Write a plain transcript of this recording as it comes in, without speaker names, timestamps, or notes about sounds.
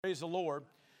Praise the Lord.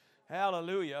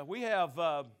 Hallelujah. We have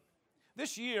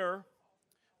this year,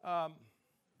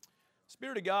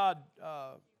 Spirit of God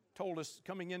told us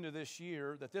coming into this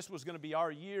year that this was going to be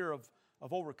our year of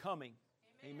overcoming.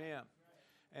 Amen.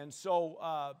 And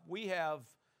so we have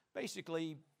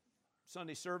basically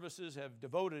Sunday services have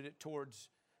devoted it towards,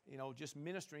 just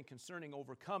ministering concerning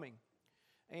overcoming.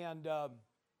 And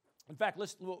in fact,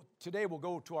 today we'll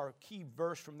go to our key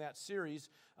verse from that series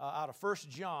out of 1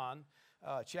 John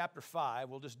chapter 5.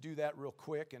 We'll just do that real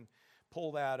quick and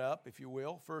pull that up, if you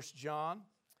will. 1 John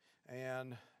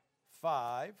and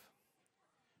 5.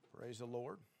 Praise the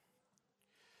Lord.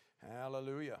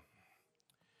 Hallelujah.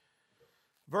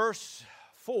 Verse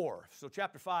 4. So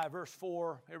chapter 5, verse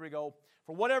 4. Here we go.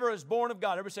 For whatever is born of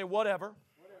God. Everybody say whatever.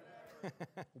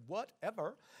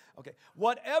 Whatever. Okay.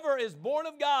 Whatever is born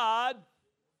of God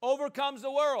overcomes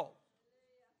the world.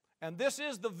 And this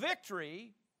is the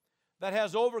victory that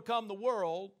has overcome the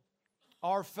world,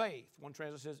 our faith. One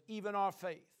translation says, even our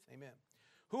faith. Amen.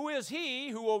 Who is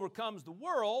he who overcomes the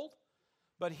world,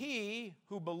 but he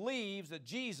who believes that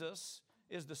Jesus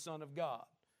is the Son of God?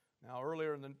 Now,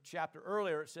 earlier in the chapter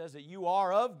it says that you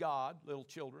are of God, little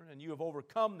children, and you have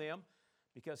overcome them,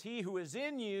 because he who is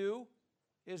in you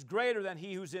is greater than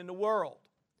he who's in the world.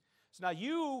 So now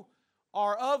you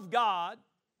are of God,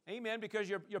 amen, because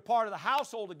you're part of the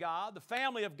household of God, the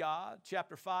family of God.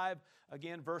 Chapter 5,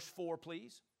 again, verse 4,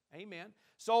 please. Amen.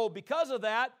 So because of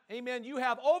that, amen, you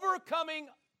have overcoming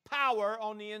power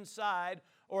on the inside,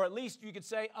 or at least you could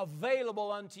say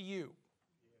available unto you.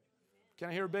 Can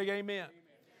I hear a big amen?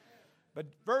 But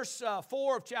verse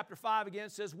 4 of chapter 5 again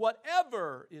says,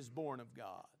 whatever is born of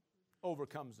God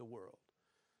overcomes the world.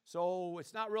 So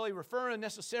it's not really referring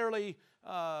necessarily,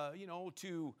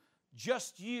 to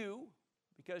just you,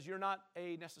 because you're not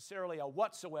necessarily a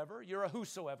whatsoever, you're a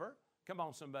whosoever. Come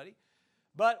on, somebody.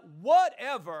 But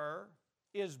whatever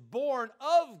is born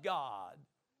of God,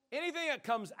 anything that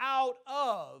comes out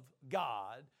of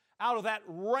God, out of that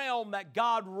realm, that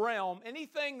God realm,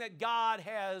 anything that God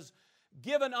has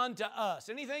given unto us,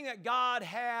 anything that God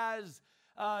has,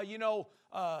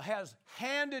 has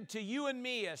handed to you and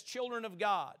me as children of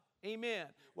God. Amen.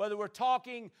 Whether we're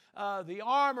talking the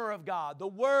armor of God, the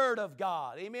Word of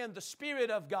God, amen, the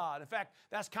Spirit of God. In fact,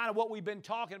 that's kind of what we've been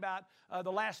talking about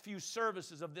the last few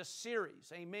services of this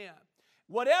series. Amen.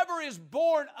 Whatever is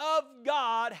born of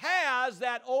God has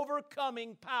that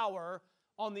overcoming power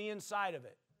on the inside of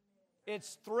it.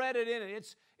 It's threaded in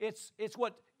it.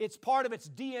 It's part of its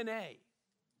DNA.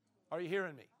 Are you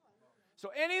hearing me? So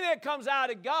anything that comes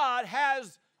out of God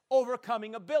has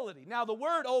overcoming ability. Now the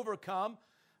word overcome,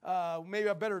 maybe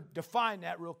I better define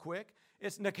that real quick.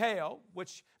 It's nikeo,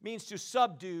 which means to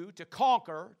subdue, to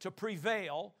conquer, to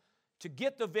prevail, to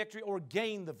get the victory or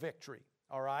gain the victory.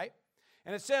 All right?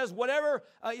 And it says whatever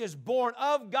is born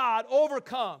of God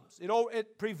overcomes.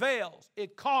 It prevails.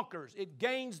 It conquers. It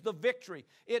gains the victory.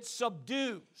 It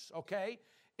subdues. Okay?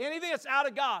 Anything that's out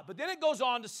of God. But then it goes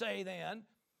on to say then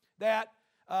that,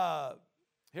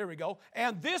 here we go,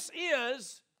 and this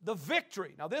is the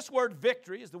victory. Now this word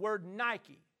victory is the word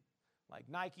Nike. Like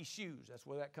Nike shoes, that's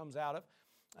where that comes out of.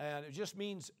 And it just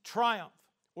means triumph,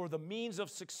 or the means of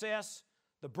success,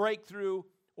 the breakthrough,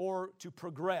 or to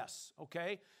progress,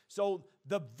 okay? So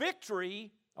the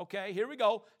victory, okay, here we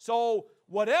go. So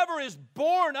whatever is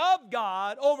born of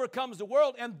God overcomes the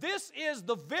world, and this is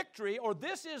the victory, or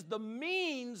this is the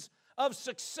means of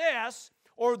success,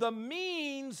 or the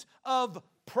means of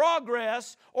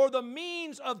progress, or the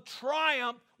means of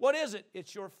triumph. What is it?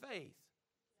 It's your faith.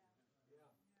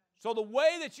 So the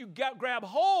way that you grab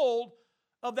hold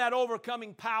of that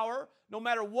overcoming power, no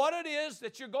matter what it is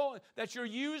that you're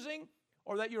using,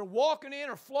 or that you're walking in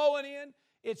or flowing in,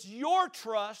 it's your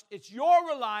trust, it's your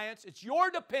reliance, it's your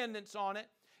dependence on it,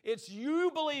 it's you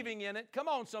believing in it. Come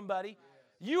on, somebody.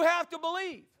 You have to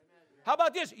believe. How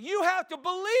about this? You have to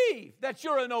believe that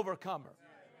you're an overcomer.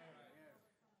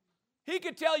 He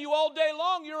could tell you all day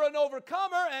long you're an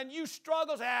overcomer, and you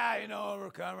struggle.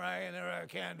 Overcomer, I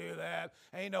can't do that.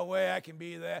 Ain't no way I can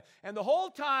be that. And the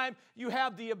whole time you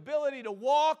have the ability to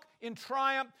walk in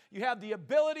triumph. You have the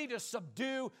ability to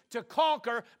subdue, to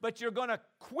conquer, but you're going to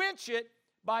quench it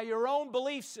by your own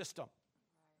belief system.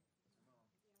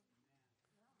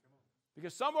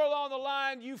 Because somewhere along the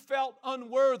line you felt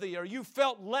unworthy, or you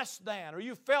felt less than, or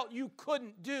you felt you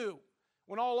couldn't do,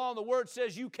 when all along the Word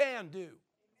says you can do.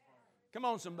 Come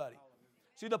on, somebody.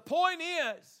 See, the point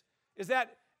is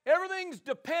that everything's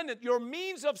dependent. Your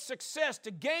means of success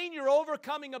to gain your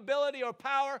overcoming ability or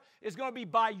power is going to be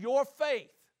by your faith.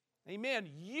 Amen.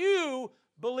 You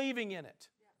believing in it.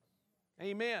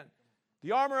 Amen.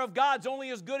 The armor of God's only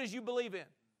as good as you believe in.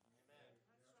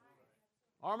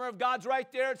 Armor of God's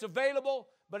right there. It's available.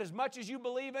 But as much as you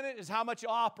believe in it is how much you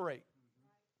operate.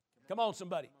 Come on,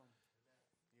 somebody.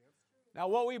 Now,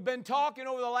 what we've been talking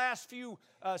over the last few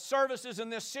services in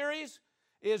this series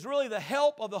is really the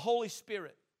help of the Holy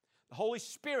Spirit. The Holy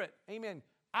Spirit, amen,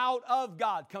 out of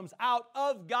God, comes out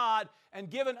of God and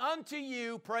given unto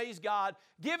you, praise God,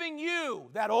 giving you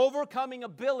that overcoming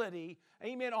ability,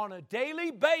 amen, on a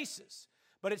daily basis.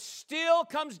 But it still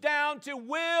comes down to,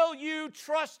 will you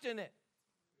trust in it?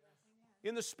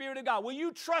 In the Spirit of God. Will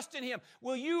you trust in Him?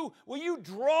 Will you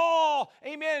draw,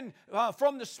 amen,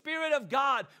 from the Spirit of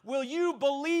God? Will you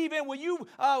believe in, will you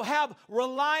have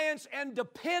reliance and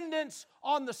dependence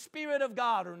on the Spirit of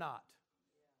God or not?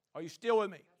 Are you still with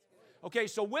me? Okay,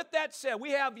 so with that said, we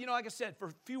have, like I said, for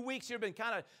a few weeks here, been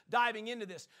kind of diving into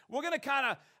this. We're going to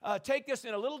kind of take this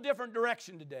in a little different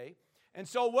direction today. And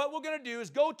so what we're going to do is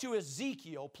go to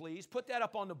Ezekiel, please. Put that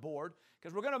up on the board,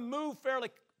 because we're going to move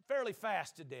fairly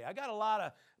fast today. I got a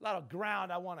lot of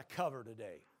ground I want to cover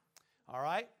today. All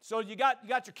right? So you got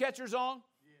your catchers on?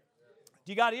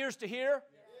 Do you got ears to hear?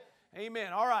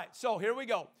 Amen. All right, so here we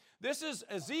go. This is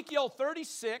Ezekiel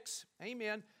 36,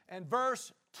 amen, and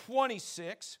verse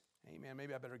 26. Amen.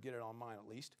 Maybe I better get it on mine at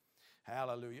least.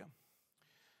 Hallelujah.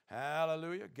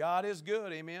 Hallelujah. God is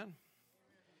good. Amen.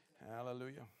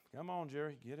 Hallelujah. Come on,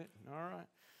 Jerry. Get it? All right.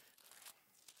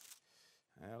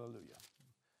 Hallelujah.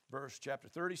 Verse chapter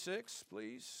 36,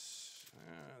 please.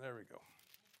 There we go.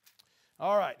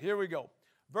 All right, here we go.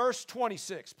 Verse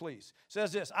 26, please.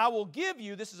 Says this, I will give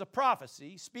you, this is a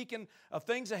prophecy, speaking of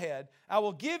things ahead, I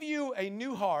will give you a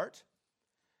new heart,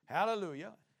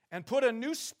 hallelujah, and put a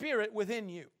new spirit within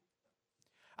you.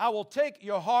 I will take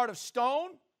your heart of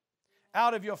stone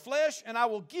out of your flesh, and I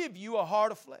will give you a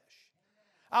heart of flesh.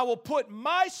 I will put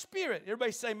my spirit,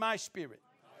 everybody say my spirit.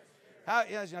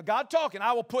 God talking,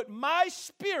 I will put my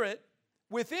spirit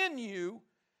within you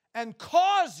and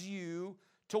cause you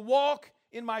to walk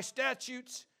in my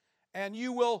statutes, and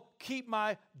you will keep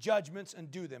my judgments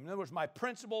and do them. In other words, my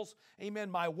principles,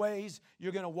 amen, my ways,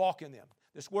 you're going to walk in them.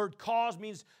 This word cause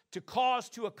means to cause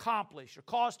to accomplish or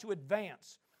cause to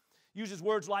advance. Uses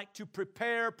words like to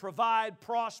prepare, provide,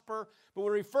 prosper. But what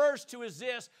it refers to is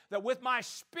this, that with my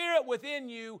spirit within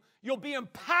you, you'll be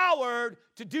empowered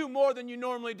to do more than you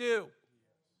normally do.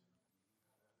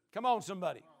 Come on,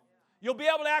 somebody. You'll be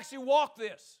able to actually walk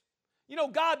this.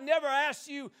 God never asks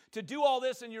you to do all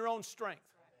this in your own strength.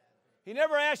 He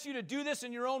never asks you to do this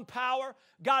in your own power.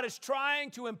 God is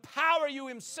trying to empower you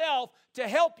Himself to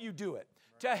help you do it,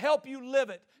 to help you live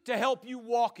it, to help you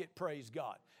walk it, praise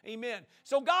God. Amen.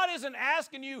 So God isn't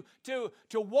asking you to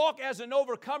walk as an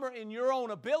overcomer in your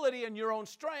own ability and your own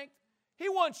strength. He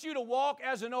wants you to walk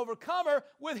as an overcomer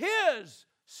with His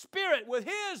Spirit, with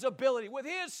His ability, with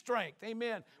His strength.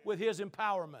 Amen. With His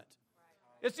empowerment.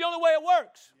 It's the only way it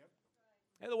works.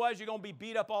 Otherwise, you're going to be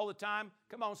beat up all the time.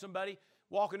 Come on, somebody.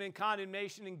 Walking in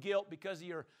condemnation and guilt because of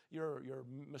your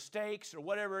mistakes or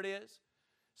whatever it is.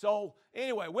 So,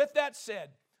 anyway, with that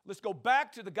said, let's go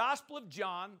back to the Gospel of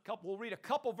John. We'll read a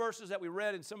couple verses that we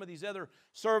read in some of these other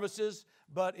services,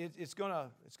 but it's going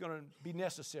to be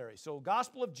necessary. So,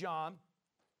 Gospel of John,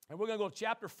 and we're going to go to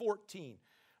chapter 14.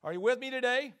 Are you with me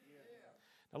today?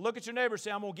 Yeah. Now look at your neighbor and say,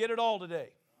 I'm going to get it all today.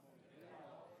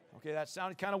 Okay, that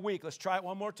sounded kind of weak. Let's try it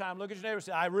one more time. Look at your neighbor and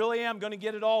say, I really am going to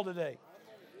get it all today.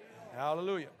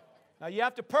 Hallelujah. Now you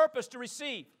have to purpose to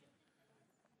receive.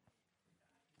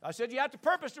 I said you have to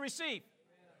purpose to receive.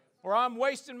 Or I'm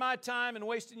wasting my time and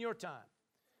wasting your time.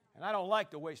 And I don't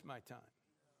like to waste my time.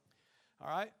 All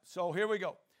right, so here we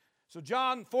go. So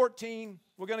John 14,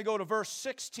 we're going to go to verse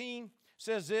 16.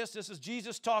 Says this is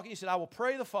Jesus talking. He said, I will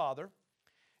pray the Father,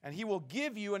 and He will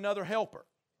give you another helper.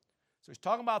 So He's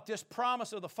talking about this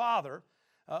promise of the Father,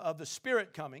 of the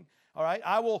Spirit coming. All right,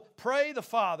 I will pray the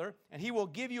Father, and He will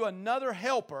give you another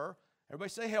helper. Everybody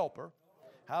say helper.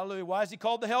 Hallelujah. Why is He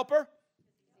called the helper?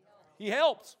 He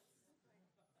helps.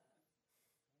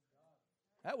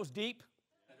 That was deep.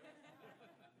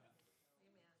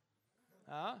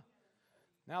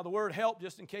 Now the word help,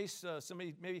 just in case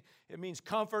somebody, maybe it means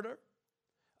comforter,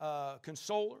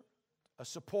 consoler, a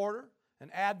supporter, an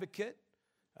advocate,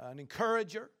 an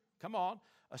encourager. Come on.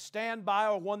 A standby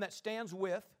or one that stands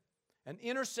with, an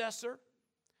intercessor,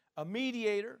 a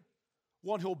mediator,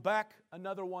 one who'll back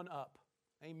another one up.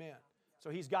 Amen.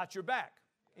 So He's got your back.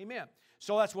 Amen.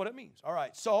 So that's what it means. All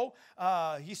right. So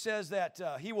He says that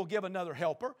He will give another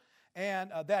helper, and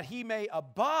that He may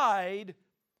abide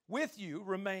with you,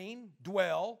 remain,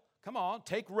 dwell, come on,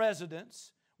 take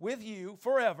residence with you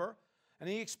forever. And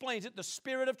He explains it, the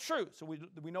Spirit of truth. So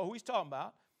we know who He's talking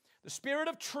about. The Spirit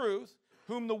of truth,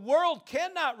 whom the world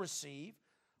cannot receive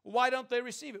Why don't they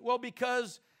receive it? Well,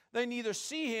 because they neither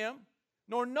see Him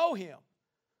nor know Him.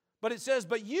 But it says,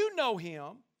 but you know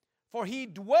Him, for He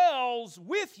dwells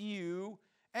with you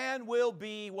and will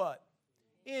be what?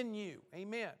 In you.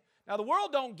 Amen. Now the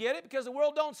world don't get it because the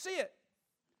world don't see it.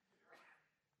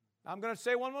 I'm going to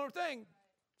say one more thing.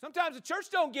 Sometimes the church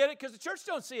don't get it because the church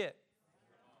don't see it.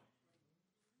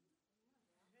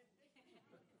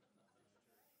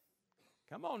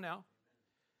 Come on now.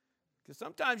 Because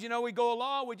sometimes, we go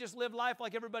along, we just live life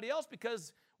like everybody else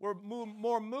because we're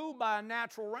more moved by a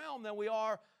natural realm than we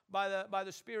are by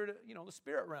the spirit, the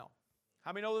spirit realm.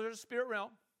 How many know there's a spirit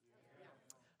realm?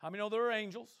 How many know there are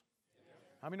angels?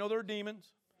 How many know there are demons?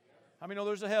 How many know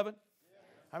there's a heaven?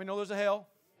 How many know there's a hell?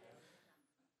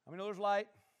 How many know there's light?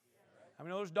 How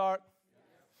many know there's dark?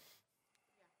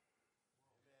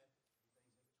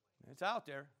 It's out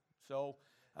there. So,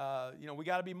 we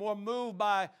got to be more moved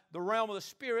by the realm of the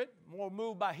Spirit, more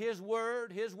moved by His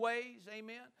Word, His ways.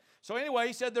 Amen. So anyway,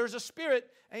 he said there's a Spirit,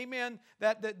 amen,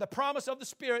 that the promise of the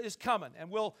Spirit is coming and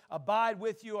will abide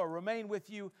with you or remain with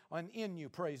you and in you.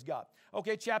 Praise God.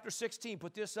 Okay, chapter 16.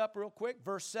 Put this up real quick.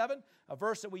 Verse 7, a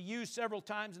verse that we used several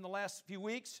times in the last few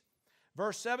weeks.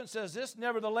 Verse 7 says this,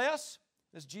 nevertheless,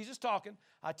 this is Jesus talking,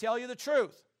 I tell you the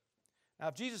truth. Now,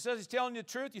 if Jesus says He's telling you the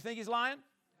truth, you think He's lying?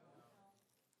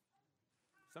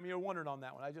 Some of you are wondering on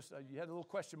that one. You had a little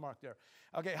question mark there.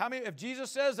 Okay, if Jesus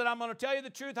says that I'm going to tell you the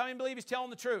truth, how many believe He's telling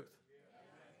the truth?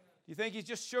 Do you think He's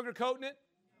just sugarcoating it?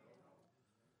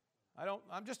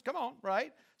 Come on,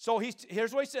 right? So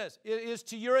here's what He says. It is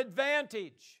to your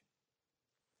advantage.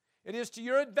 It is to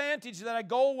your advantage that I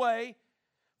go away,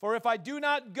 for if I do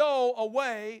not go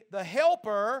away, the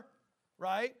Helper,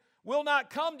 right, will not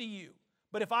come to you.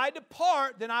 But if I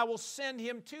depart, then I will send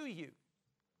Him to you.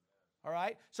 All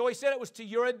right? So He said it was to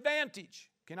your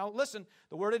advantage. Okay, now listen,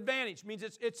 the word advantage means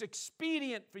it's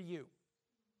expedient for you.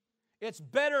 It's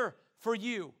better for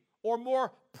you or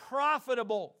more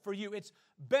profitable for you. It's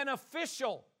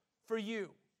beneficial for you.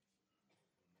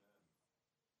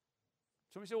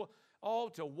 Somebody say,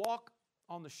 to walk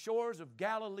on the shores of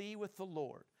Galilee with the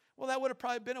Lord. Well, that would have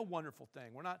probably been a wonderful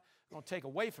thing. We're not going to take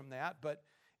away from that, but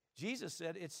Jesus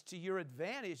said it's to your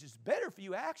advantage. It's better for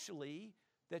you actually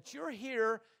that you're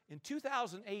here in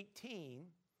 2018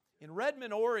 in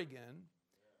Redmond, Oregon,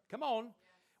 come on,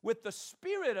 with the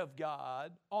Spirit of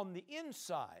God on the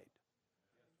inside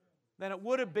than it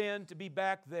would have been to be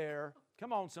back there,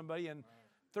 come on somebody, in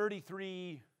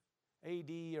 33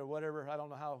 AD or whatever, I don't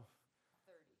know how,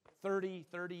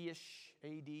 30-ish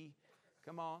AD,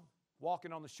 come on,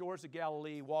 walking on the shores of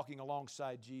Galilee, walking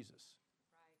alongside Jesus.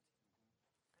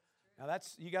 Now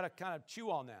you got to kind of chew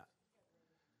on that.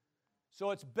 So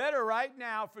it's better right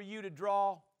now for you to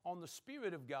draw on the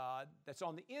Spirit of God that's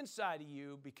on the inside of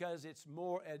you because it's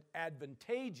more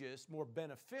advantageous, more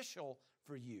beneficial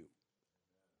for you.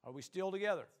 Are we still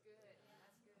together?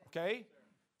 Okay?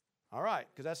 All right,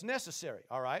 because that's necessary.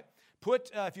 All right.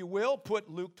 If you will, put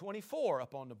Luke 24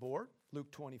 up on the board.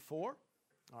 Luke 24.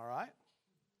 All right.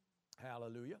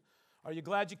 Hallelujah. Are you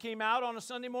glad you came out on a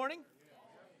Sunday morning?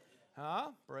 Huh?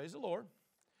 Praise the Lord.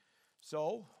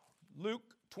 So,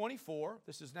 Luke 24.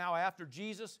 This is now after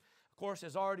Jesus, of course,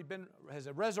 has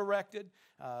resurrected,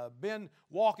 been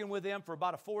walking with them for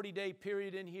about a 40-day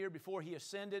period in here before He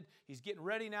ascended. He's getting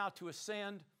ready now to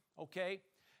ascend, okay?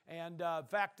 And in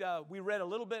fact, we read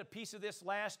a piece of this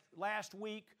last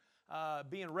week,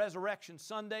 being Resurrection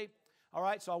Sunday. All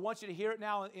right, so I want you to hear it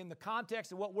now in the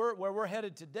context of where we're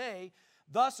headed today.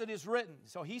 Thus it is written.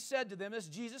 So He said to them, this is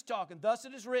Jesus talking, thus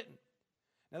it is written.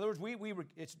 In other words,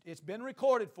 it's been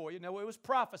recorded for you. Now, it was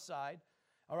prophesied,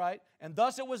 all right? And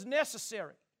thus it was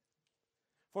necessary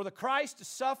for the Christ to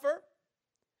suffer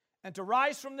and to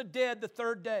rise from the dead the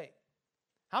third day.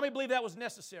 How many believe that was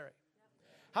necessary?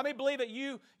 How many believe that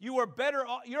you were better,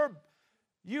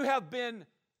 you have been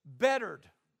bettered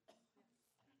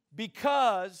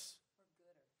because,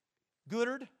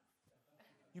 goodered?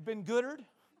 You've been goodered?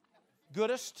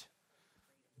 Goodest?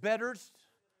 Bettered?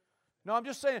 No, I'm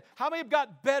just saying, how many have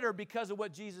got better because of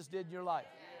what Jesus did in your life?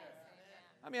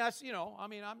 I mean,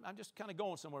 I'm just kind of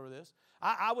going somewhere with this.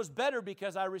 I was better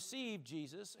because I received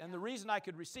Jesus, and the reason I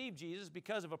could receive Jesus is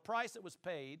because of a price that was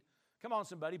paid. Come on,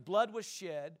 somebody. Blood was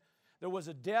shed. There was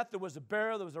a death, there was a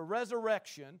burial, there was a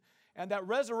resurrection, and that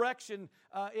resurrection,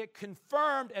 it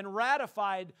confirmed and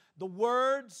ratified the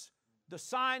words, the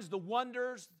signs, the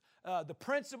wonders, the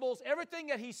principles, everything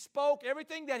that He spoke,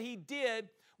 everything that He did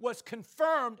was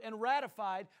confirmed and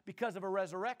ratified because of a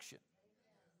resurrection.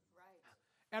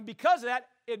 Right. And because of that,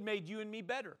 it made you and me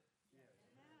better.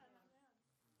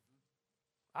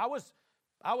 I was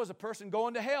a person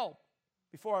going to hell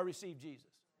before I received Jesus.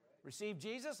 Receive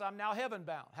Jesus, I'm now heaven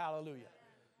bound. Hallelujah.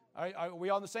 Are we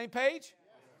on the same page?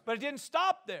 But it didn't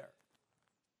stop there.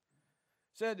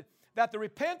 It said that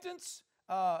repentance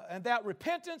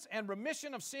and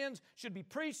remission of sins should be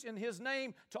preached in His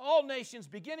name to all nations,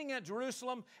 beginning at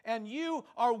Jerusalem, and you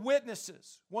are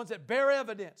witnesses, ones that bear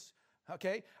evidence,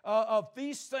 okay, of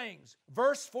these things.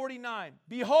 Verse 49,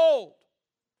 behold,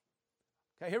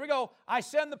 okay, here we go, I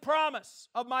send the promise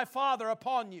of my Father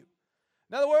upon you.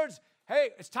 In other words,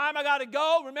 hey, it's time I got to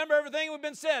go. Remember everything that we've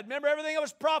been said. Remember everything that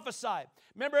was prophesied.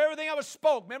 Remember everything that was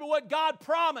spoke. Remember what God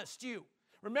promised you.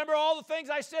 Remember all the things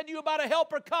I said to you about a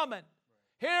helper coming.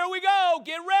 Here we go.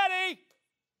 Get ready.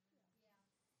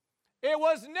 It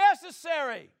was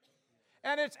necessary.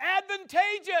 And it's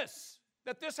advantageous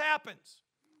that this happens.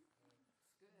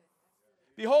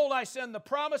 Behold, I send the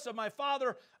promise of my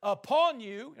Father upon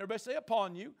you. Everybody say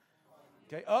upon you.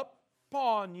 Okay,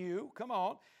 upon you. Come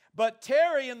on. But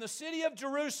tarry in the city of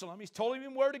Jerusalem. He's told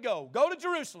him where to go. Go to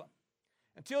Jerusalem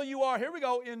until you are, here we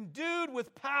go, endued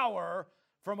with power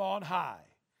from on high.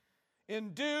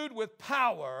 Endued with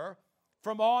power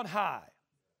from on high.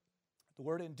 The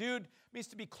word endued means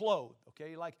to be clothed,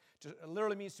 okay? Like, just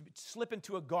literally means to slip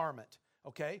into a garment,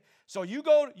 okay? So you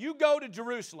go to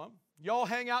Jerusalem. Y'all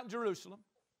hang out in Jerusalem.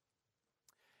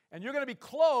 And you're going to be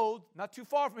clothed, not too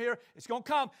far from here. It's going to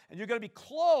come, and you're going to be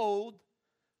clothed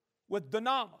with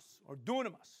dunamis or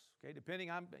dunamis, okay?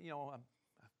 Depending, I've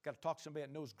got to talk to somebody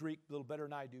that knows Greek a little better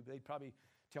than I do. They'd probably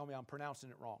tell me I'm pronouncing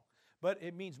it wrong. But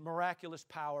it means miraculous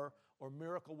power or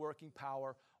miracle-working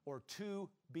power or to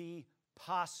be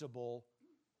possible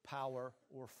power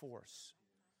or force.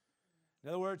 In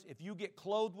other words, if you get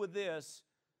clothed with this,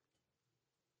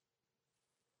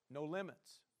 no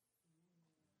limits.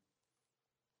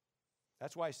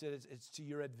 That's why I said it's to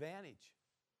your advantage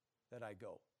that I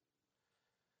go.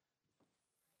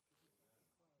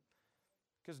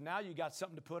 Because now you got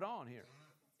something to put on here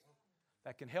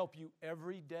that can help you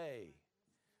every day.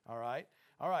 All right?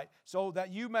 All right. So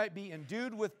that you might be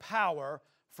endued with power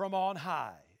from on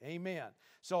high. Amen.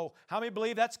 So how many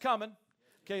believe that's coming?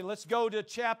 Okay, let's go to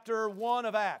chapter 1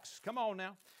 of Acts. Come on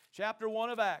now. Chapter 1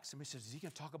 of Acts. Somebody says, is he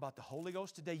going to talk about the Holy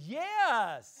Ghost today?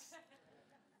 Yes.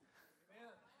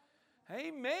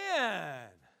 Amen.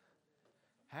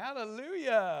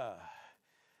 Hallelujah.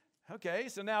 Okay,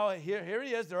 so now here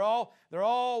he is. They all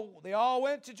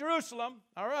went to Jerusalem.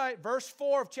 All right, verse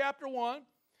 4 of chapter 1.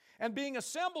 And being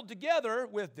assembled together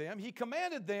with them, he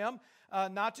commanded them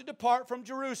not to depart from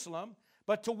Jerusalem,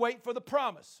 but to wait for the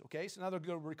promise. Okay, so now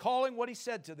they're recalling what he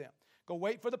said to them. Go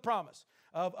wait for the promise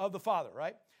of the Father,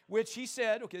 right? Which he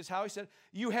said, okay, this is how he said,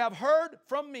 you have heard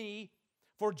from me,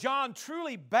 for John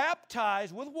truly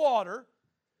baptized with water,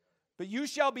 but you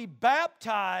shall be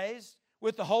baptized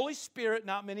with the Holy Spirit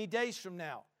not many days from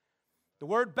now. The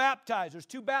word baptized, there's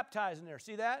two baptized in there.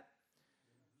 See that?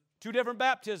 Two different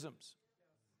baptisms.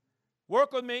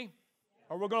 Work with me,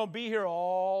 or we're going to be here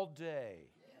all day.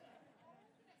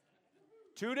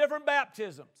 Two different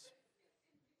baptisms.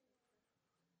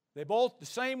 They both the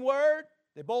same word.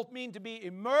 They both mean to be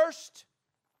immersed.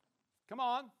 Come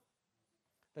on.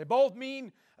 They both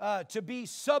mean to be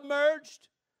submerged.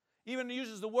 Even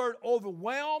uses the word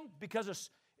overwhelmed because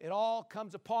it all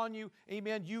comes upon you.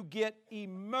 Amen. You get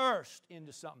immersed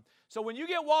into something. So when you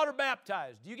get water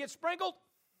baptized, do you get sprinkled?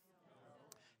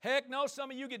 Heck no,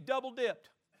 some of you get double dipped.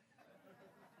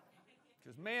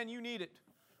 Because, man, you need it.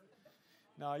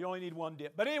 No, you only need one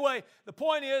dip. But anyway, the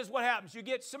point is, what happens? You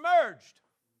get submerged.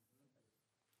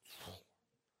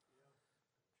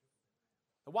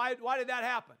 Why did that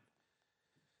happen?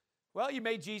 Well, you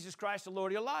made Jesus Christ the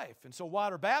Lord of your life. And so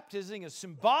water baptizing is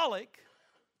symbolic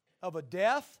of a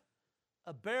death,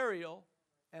 a burial,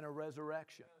 and a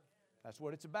resurrection. That's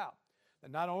what it's about.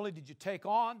 And not only did you take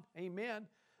on, amen,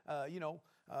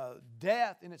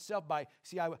 death in itself by,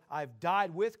 I've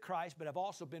died with Christ, but I've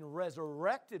also been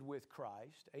resurrected with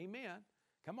Christ. Amen.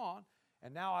 Come on.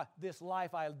 And now this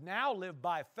life I now live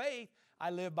by faith. I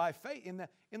live by faith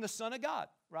in the Son of God,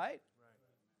 right?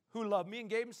 Who loved me and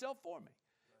gave himself for me.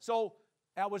 So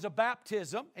that was a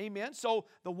baptism. Amen. So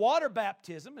the water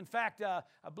baptism, in fact, I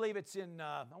believe it's in,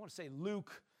 I want to say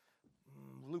Luke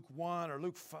 1 or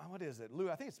Luke 5, what is it?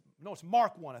 It's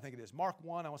Mark 1, I think it is. Mark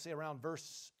 1, I want to say around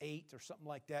verse 8 or something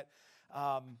like that.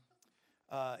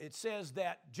 It says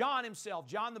that John himself,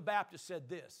 John the Baptist said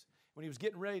this, when he was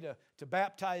getting ready to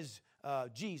baptize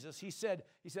Jesus, he said,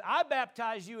 I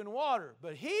baptize you in water,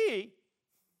 but he's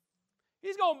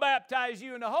going to baptize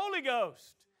you in the Holy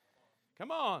Ghost. Come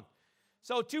on.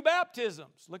 So 2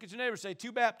 baptisms. Look at your neighbor and say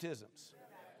 2 baptisms.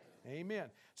 Amen.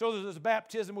 So there's a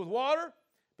baptism with water,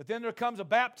 but then there comes a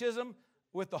baptism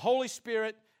with the Holy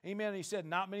Spirit, Amen. And he said,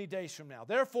 not many days from now.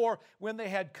 Therefore, when they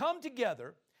had come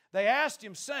together, they asked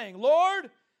him, saying, Lord,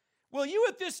 will you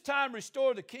at this time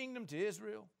restore the kingdom to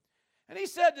Israel? And he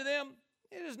said to them,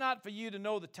 it is not for you to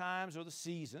know the times or the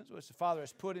seasons, which the Father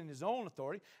has put in his own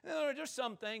authority. And there are just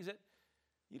some things that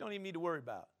you don't even need to worry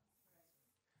about.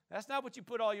 That's not what you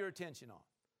put all your attention on.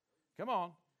 Come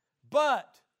on.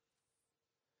 But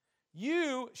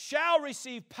you shall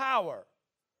receive power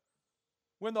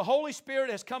when the Holy Spirit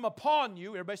has come upon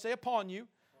you. Everybody say upon you.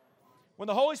 When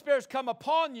the Holy Spirit has come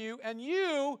upon you, and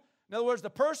you, in other words, the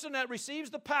person that receives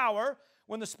the power,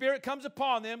 when the Spirit comes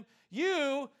upon them,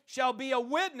 you shall be a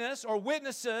witness or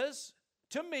witnesses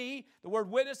to me. The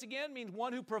word witness again means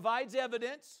one who provides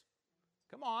evidence.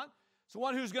 Come on. It's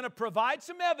one who's going to provide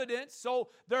some evidence. So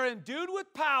they're endued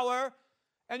with power,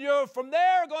 and you're from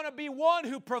there going to be one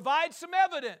who provides some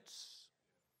evidence.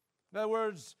 In other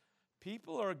words,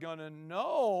 people are going to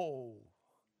know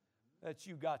that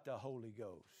you got the Holy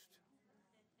Ghost.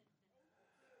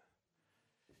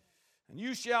 And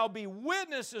you shall be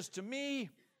witnesses to me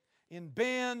in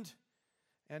Bend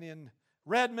and in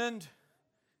Redmond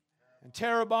and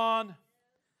Terrebonne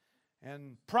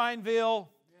and Prineville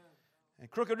and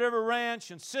Crooked River Ranch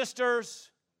and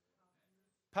Sisters,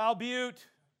 Powell Butte,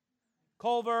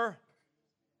 Culver,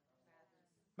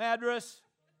 Madras,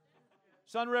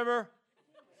 Sun River,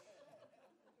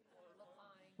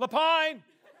 Lapine.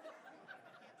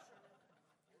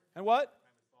 And what?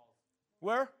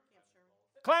 Where?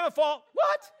 Klamath Falls.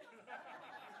 What?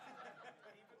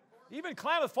 Even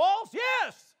Klamath Falls?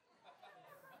 Yes.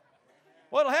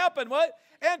 What'll happen? What?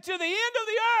 And to the end of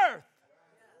the earth.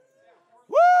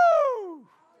 Woo!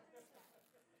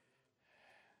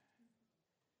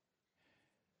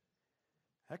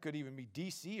 That could even be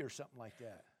D.C. or something like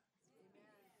that.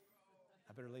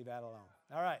 I better leave that alone.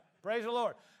 All right. Praise the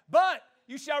Lord. But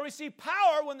you shall receive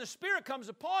power when the Spirit comes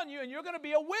upon you, and you're going to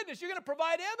be a witness. You're going to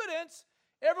provide evidence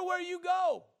everywhere you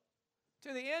go,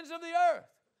 to the ends of the earth.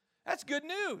 That's good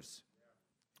news.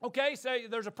 Okay, say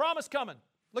there's a promise coming.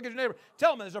 Look at your neighbor.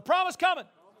 Tell them there's a promise coming.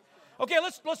 Okay,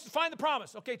 let's find the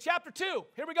promise. Okay, chapter 2.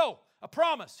 Here we go. A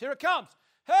promise. Here it comes.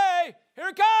 Hey, here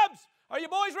it comes. Are you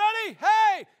boys ready?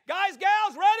 Hey, guys,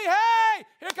 gals, ready? Hey,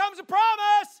 here comes a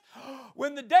promise.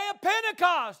 When the day of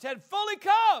Pentecost had fully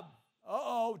come,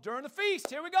 during the feast,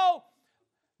 here we go.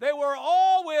 They were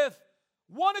all with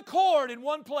one accord in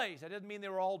one place. That doesn't mean they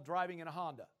were all driving in a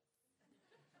Honda.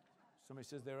 Somebody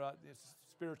says they're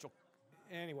spiritual.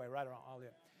 Anyway, right around.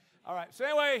 All right. So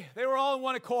anyway, they were all in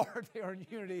one accord. They were in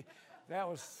unity. That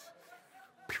was.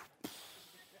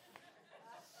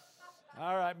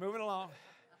 All right, moving along.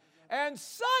 And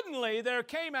suddenly there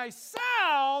came a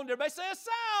sound. Everybody say a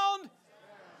sound.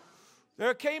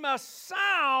 There came a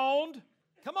sound.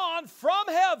 Come on, from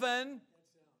heaven.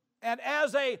 And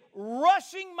as a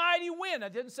rushing mighty wind. I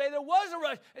didn't say there was a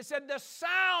rush. It said the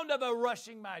sound of a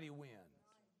rushing mighty wind.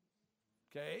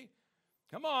 Okay?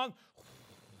 Come on.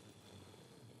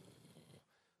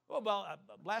 Well,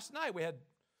 last night we had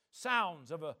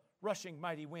sounds of a rushing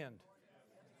mighty wind.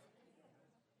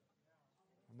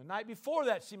 And the night before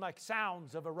that seemed like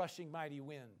sounds of a rushing mighty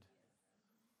wind.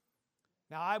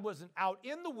 Now, I wasn't out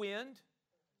in the wind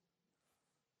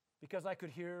because I could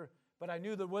hear, but I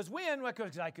knew there was wind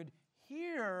because I could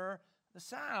hear the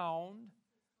sound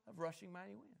of rushing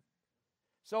mighty wind.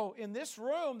 So in this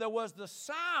room, there was the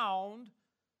sound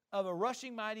of a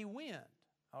rushing mighty wind.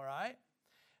 All right?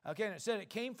 Okay, and it said it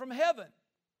came from heaven.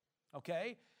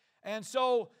 Okay? And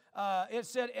so it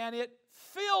said, and it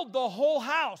filled the whole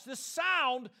house. This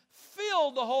sound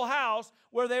filled the whole house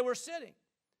where they were sitting.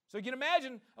 So you can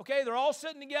imagine, okay, they're all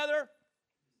sitting together.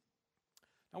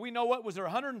 Now we know what, was there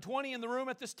 120 in the room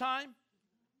at this time?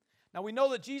 Now we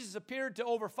know that Jesus appeared to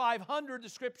over 500, the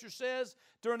Scripture says,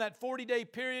 during that 40-day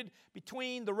period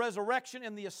between the resurrection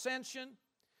and the ascension.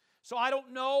 So I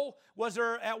don't know, was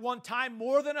there at one time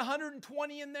more than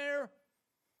 120 in there?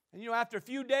 And after a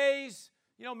few days,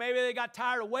 maybe they got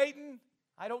tired of waiting.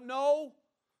 I don't know.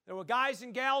 There were guys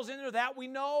and gals in there, that we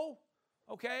know.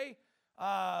 Okay?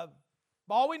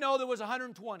 All we know, there was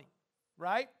 120,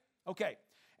 right? Okay.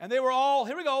 And they were all,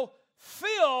 here we go,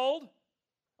 filled.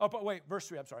 Oh, but wait, verse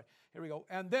 3, I'm sorry. Here we go.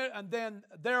 And then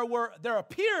there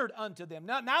appeared unto them.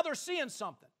 Now they're seeing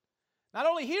something. Not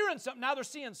only hearing something, now they're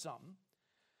seeing something.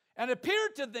 And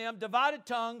appeared to them divided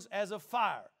tongues as of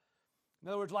fire. In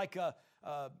other words, like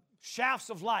shafts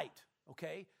of light,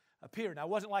 okay, appeared. Now, it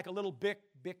wasn't like a little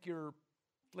flick your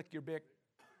bick.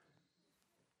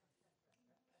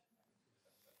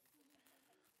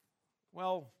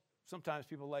 Well, sometimes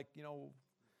people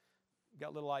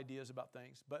got little ideas about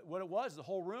things. But what it was, the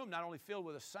whole room not only filled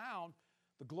with a sound,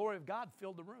 the glory of God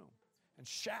filled the room. and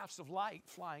shafts of light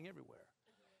flying everywhere.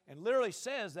 And literally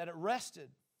says that it rested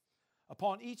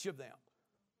upon each of them.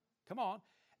 Come on.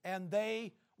 And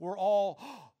they were all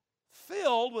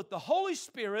filled with the Holy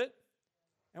Spirit.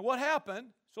 And what happened?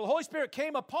 So the Holy Spirit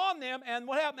came upon them, and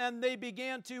what happened? And they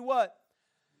began to what?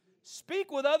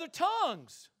 Speak with other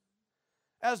tongues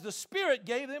as the Spirit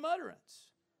gave them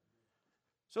utterance.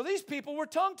 So these people were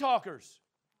tongue talkers.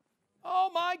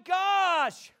 Oh my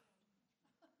gosh!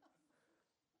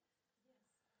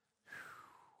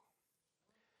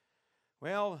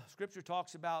 Well, Scripture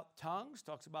talks about tongues,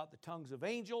 talks about the tongues of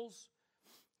angels.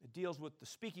 It deals with the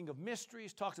speaking of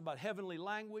mysteries, talks about heavenly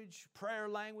language, prayer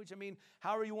language. I mean,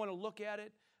 however you want to look at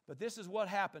it. But this is what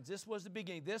happens. This was the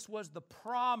beginning. This was the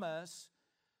promise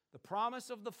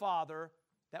of the Father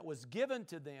that was given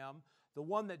to them, the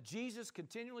one that Jesus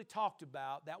continually talked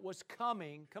about that was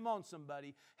coming. Come on,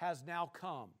 somebody, has now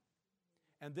come.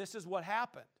 And this is what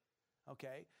happened.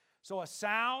 Okay? So a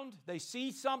sound, they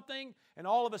see something, and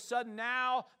all of a sudden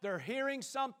now they're hearing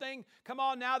something. Come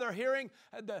on, now they're hearing,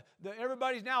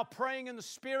 everybody's now praying in the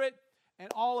Spirit,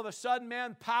 and all of a sudden,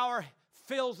 man, power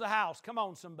fills the house. Come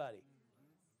on, somebody.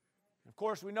 Of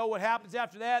course, we know what happens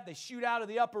after that. They shoot out of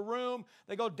the upper room.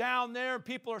 They go down there, and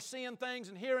people are seeing things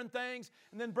and hearing things.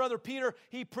 And then Brother Peter,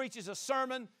 he preaches a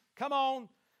sermon. Come on.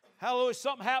 Hallelujah.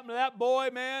 Something happened to that boy,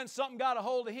 man. Something got a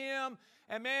hold of him.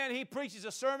 And man, he preaches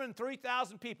a sermon, and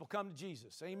 3,000 people come to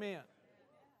Jesus. Amen.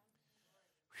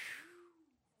 Whew.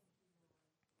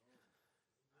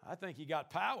 I think he got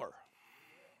power.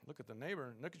 Look at your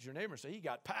neighbor and say, he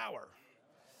got power.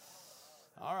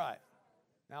 All right.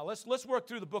 Now let's work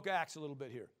through the book of Acts a little bit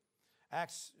here.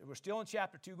 Acts, we're still in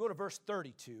chapter 2. Go to verse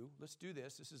 32. Let's do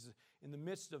this. This is in the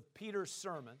midst of Peter's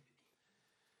sermon.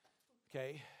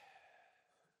 Okay.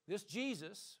 This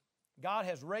Jesus, God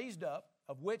has raised up,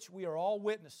 of which we are all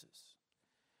witnesses.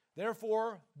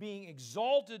 Therefore, being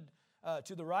exalted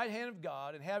to the right hand of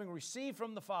God and having received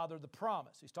from the Father the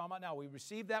promise. He's talking about now, we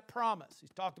received that promise.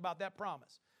 He's talked about that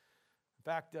promise. In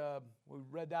fact, we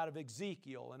read that of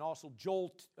Ezekiel, and also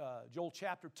Joel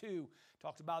chapter 2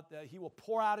 talks about he will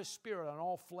pour out his Spirit on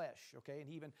all flesh, okay? And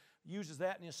he even uses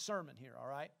that in his sermon here, all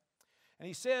right? And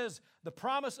he says, the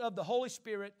promise of the Holy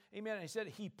Spirit, amen, and he said,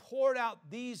 he poured out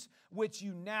these which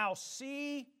you now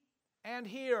see and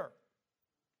hear.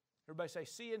 Everybody say,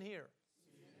 see and hear.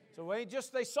 So it ain't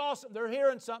just they saw something, they're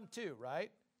hearing something too,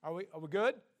 right? Are we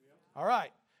good? Yeah. All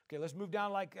right. Okay, let's move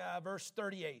down like verse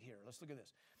 38 here. Let's look at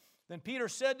this. Then Peter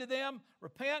said to them,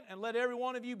 repent and let every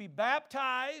one of you be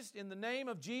baptized in the name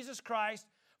of Jesus Christ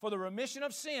for the remission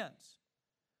of sins.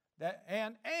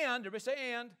 Everybody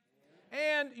say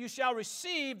and you shall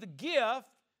receive the gift,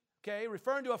 okay,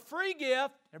 referring to a free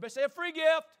gift. Everybody say a free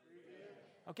gift.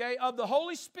 Okay, of the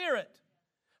Holy Spirit.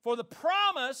 For the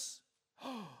promise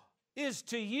is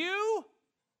to you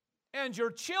and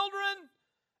your children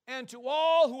and to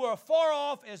all who are far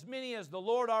off, as many as the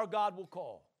Lord our God will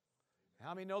call.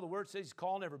 How many know the word says he's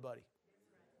calling everybody?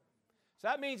 So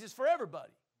that means it's for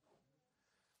everybody.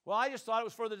 Well, I just thought it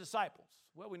was for the disciples.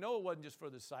 Well, we know it wasn't just for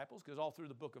the disciples, because all through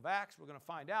the book of Acts, we're going to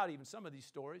find out even some of these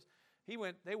stories. They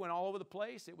went all over the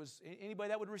place. It was anybody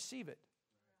that would receive it.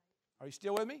 Are you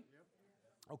still with me?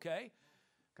 Okay.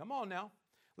 Come on now.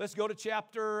 Let's go to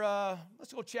chapter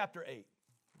 8.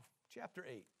 Chapter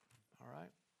 8. All right.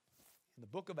 In the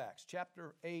book of Acts,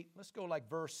 chapter 8. Let's go like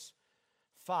verse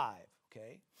 5.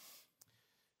 Okay.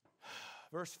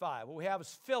 Verse 5. What we have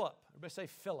is Philip. Everybody say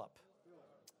Philip.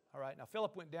 All right. Now,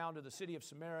 Philip went down to the city of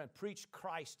Samaria and preached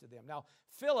Christ to them. Now,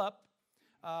 Philip,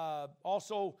 the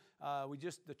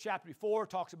chapter before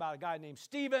talks about a guy named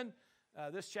Stephen.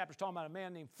 This chapter is talking about a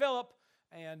man named Philip.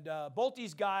 And both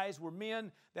these guys were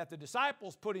men that the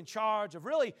disciples put in charge of.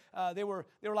 Really, they were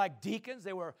like deacons.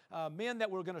 They were men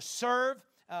that were going to serve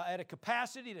at a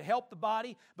capacity to help the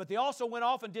body. But they also went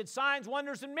off and did signs,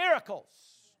 wonders, and miracles.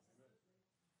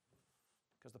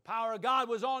 Because the power of God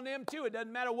was on them too. It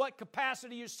doesn't matter what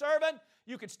capacity you're serving.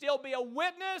 You can still be a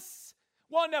witness,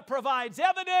 one that provides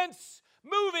evidence,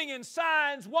 moving in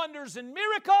signs, wonders, and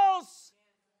miracles.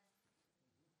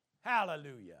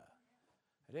 Hallelujah.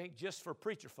 It ain't just for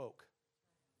preacher folk.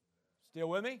 Still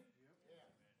with me?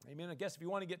 Yeah. Amen. I guess if you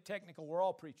want to get technical, we're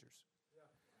all preachers. Yeah.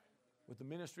 With the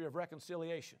ministry of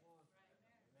reconciliation.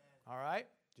 Amen. All right?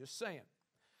 Just saying.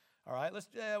 All right,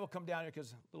 we'll come down here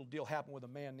because a little deal happened with a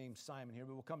man named Simon here,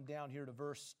 but we'll come down here to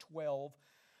verse 12.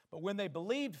 But when they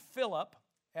believed Philip,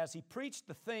 as he preached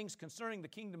the things concerning the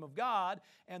kingdom of God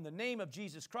and the name of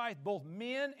Jesus Christ, both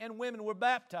men and women were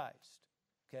baptized.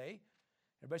 Okay?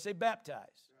 Everybody say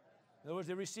baptized. In other words,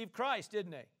 they received Christ,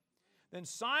 didn't they? Then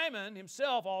Simon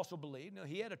himself also believed. Now,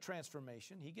 he had a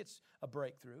transformation. He gets a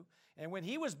breakthrough. And when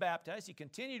he was baptized, he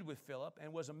continued with Philip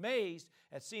and was amazed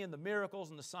at seeing the miracles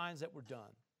and the signs that were done.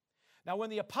 Now, when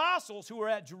the apostles who were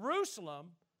at Jerusalem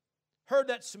heard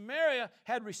that Samaria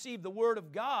had received the word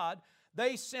of God,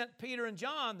 they sent Peter and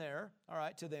John there, all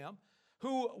right, to them,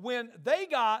 who, when they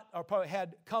got, or probably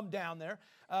had come down there,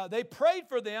 they prayed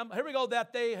for them,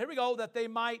 that they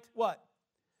might, what?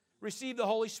 Receive the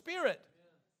Holy Spirit.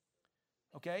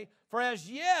 Okay? For as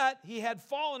yet he had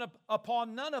fallen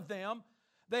upon none of them.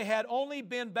 They had only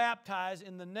been baptized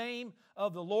in the name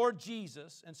of the Lord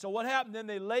Jesus. And so what happened then?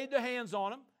 They laid their hands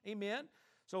on them. Amen.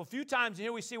 So a few times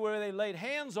here we see where they laid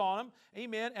hands on them.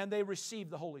 Amen. And they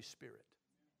received the Holy Spirit.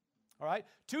 All right?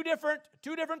 Two different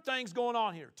things going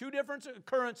on here. Two different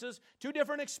occurrences. Two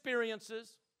different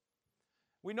experiences.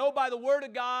 We know by the Word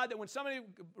of God that when somebody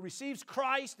receives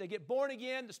Christ, they get born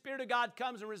again, the Spirit of God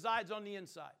comes and resides on the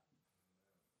inside.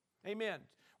 Amen.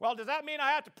 Well, does that mean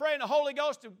I have to pray in the Holy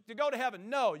Ghost to go to heaven?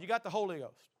 No, you got the Holy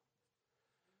Ghost.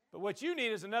 But what you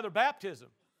need is another baptism.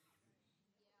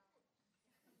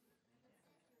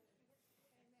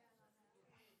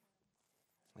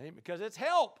 Amen. Because it's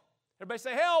help. Everybody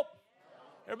say help.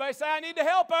 Everybody say I need the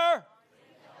helper.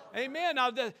 Amen.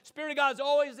 Now, the Spirit of God is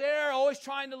always there, always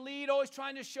trying to lead, always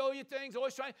trying to show you things,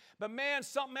 always trying. But man,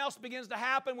 something else begins to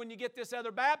happen when you get this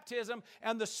other baptism,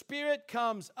 and the Spirit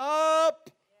comes up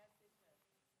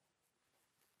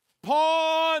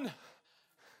upon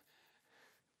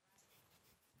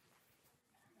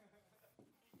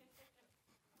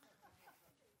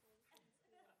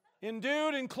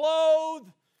endued and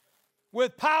clothed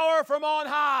with power from on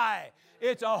high.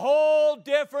 It's a whole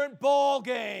different ball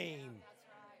game.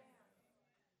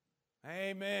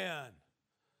 Amen.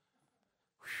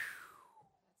 Whew.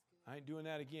 I ain't doing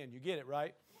that again. You get it,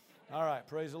 right? All right,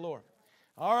 praise the Lord.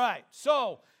 All right,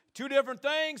 so two different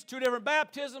things, two different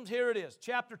baptisms. Here it is,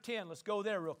 chapter 10. Let's go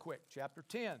there real quick. Chapter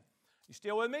 10. You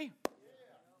still with me?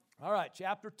 Yeah. All right,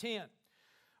 chapter 10,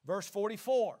 verse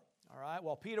 44. All right,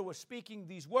 while Peter was speaking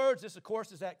these words, this, of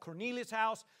course, is at Cornelius'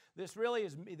 house. This really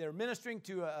is, they're ministering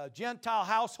to a Gentile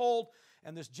household,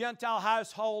 and this Gentile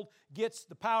household gets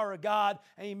the power of God.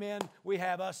 Amen. We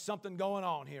have something going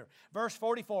on here. Verse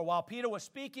 44, while Peter was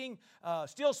speaking,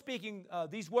 still speaking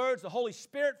these words, the Holy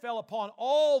Spirit fell upon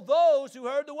all those who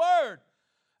heard the word.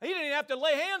 He didn't even have to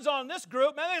lay hands on this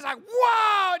group. Man, it's like,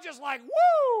 wow, just like,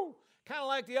 woo, kind of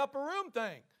like the upper room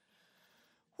thing.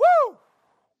 Woo!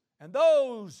 And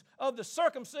those of the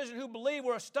circumcision who believed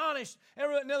were astonished. In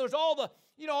other words, all the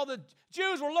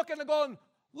Jews were looking and going,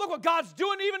 look what God's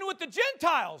doing even with the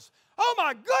Gentiles. Oh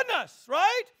my goodness,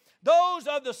 right? Those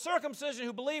of the circumcision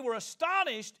who believed were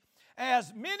astonished,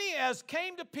 as many as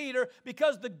came to Peter,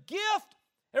 because the gift,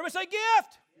 everybody say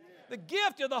gift. Yeah. The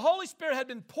gift of the Holy Spirit had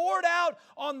been poured out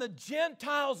on the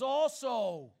Gentiles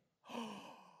also.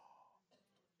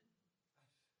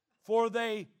 For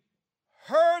they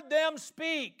heard them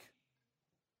speak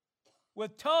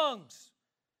with tongues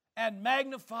and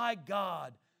magnify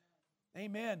God.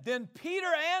 Amen. Then Peter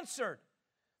answered,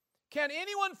 can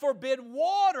anyone forbid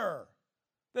water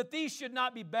that these should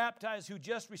not be baptized who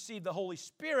just received the Holy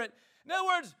Spirit? In other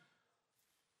words,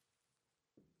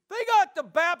 they got the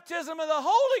baptism of the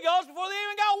Holy Ghost before they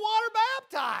even got water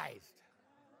baptized.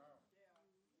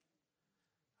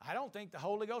 I don't think the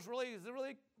Holy Ghost is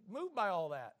really moved by all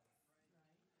that.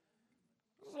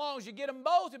 As long as you get them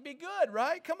both, it'd be good,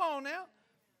 right? Come on now.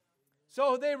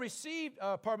 So they received,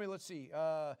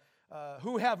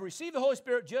 who have received the Holy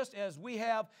Spirit just as we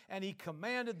have, and he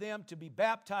commanded them to be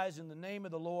baptized in the name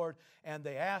of the Lord, and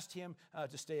they asked him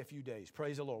to stay a few days.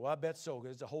 Praise the Lord. Well, I bet so,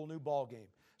 because it's a whole new ball game.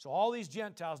 So all these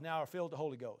Gentiles now are filled with the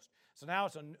Holy Ghost. So now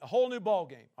it's a whole new ball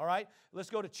game, all right? Let's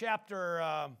go to chapter,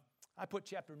 I put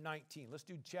chapter 19. Let's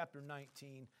do chapter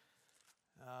 19.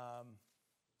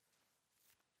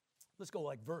 Let's go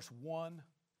like verse 1.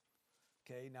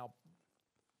 Okay, now,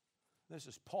 this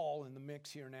is Paul in the mix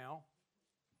here now.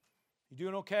 You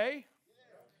doing okay?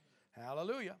 Yeah.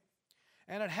 Hallelujah.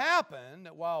 And it happened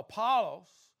that while Apollos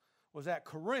was at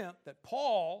Corinth, that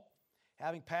Paul,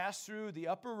 having passed through the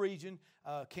upper region,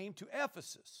 came to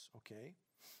Ephesus, okay,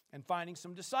 and finding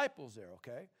some disciples there,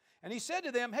 okay. And he said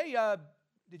to them, hey,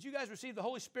 did you guys receive the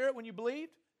Holy Spirit when you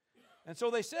believed? And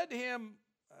so they said to him,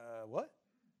 what?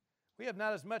 We have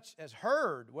not as much as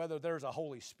heard whether there's a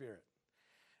Holy Spirit.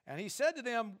 And he said to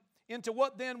them, into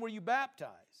what then were you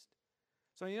baptized?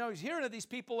 So, he's hearing that these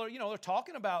people are, they're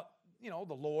talking about,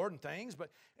 the Lord and things, but,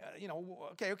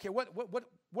 okay,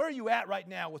 where are you at right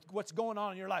now with what's going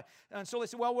on in your life? And so they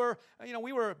said, well,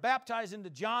 we were baptized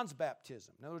into John's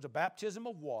baptism. In other words, a baptism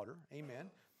of water, amen.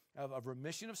 of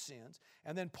remission of sins.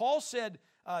 And then Paul said,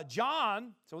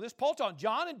 John, so this Paul taught,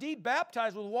 John indeed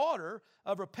baptized with water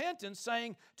of repentance,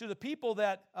 saying to the people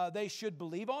that they should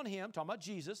believe on him, talking about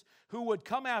Jesus, who would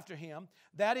come after him,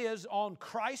 that is, on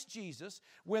Christ Jesus.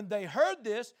 When they heard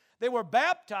this, they were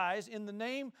baptized in the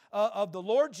name of the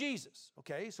Lord Jesus.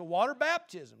 Okay, so water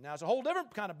baptism. Now, it's a whole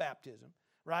different kind of baptism,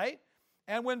 right?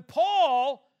 And when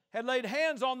Paul had laid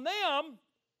hands on them,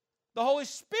 the Holy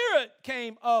Spirit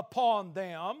came upon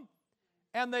them,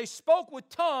 and they spoke with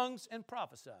tongues and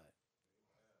prophesied.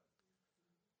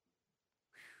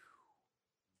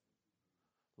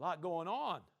 Whew. A lot going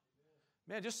on.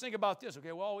 Man, just think about this.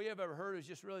 Okay, well, all we have ever heard is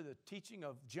just really the teaching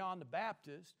of John the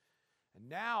Baptist. And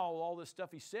now all this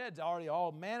stuff he said is already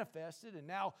all manifested. And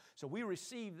now, so we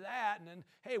receive that. And then,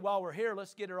 hey, while we're here,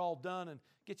 let's get it all done and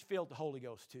get you filled with the Holy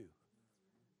Ghost too.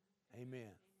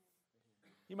 Amen.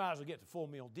 You might as well get the full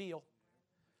meal deal.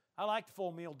 I like the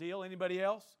full meal deal. Anybody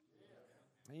else?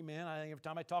 Yeah. Amen. I think every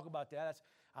time I talk about that,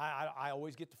 I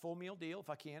always get the full meal deal if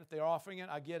I can. If they're offering it,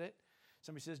 I get it.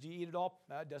 Somebody says, do you eat it all?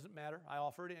 It doesn't matter. I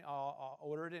offer it. I'll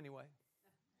order it anyway.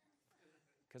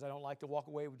 Because I don't like to walk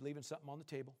away with leaving something on the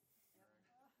table.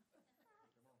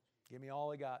 Give me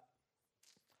all I got.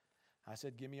 I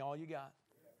said, give me all you got.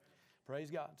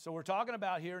 Praise God. So we're talking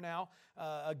about here now,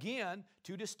 again,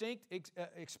 two distinct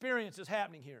experiences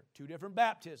happening here. Two different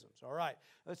baptisms. All right.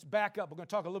 Let's back up. We're going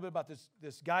to talk a little bit about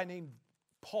this guy named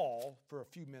Paul for a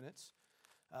few minutes.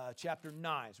 Chapter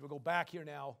 9. So we'll go back here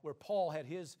now where Paul had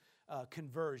his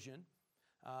conversion.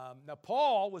 Now,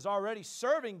 Paul was already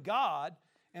serving God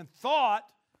and thought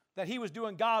that he was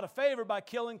doing God a favor by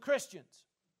killing Christians.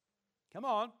 Come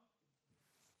on.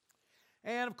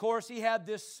 And, of course, he had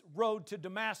this road to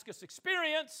Damascus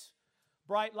experience.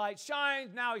 Bright light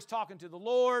shines. Now he's talking to the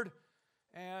Lord.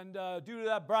 And due to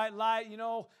that bright light,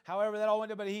 however that all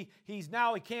went, but he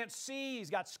can't see. He's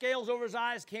got scales over his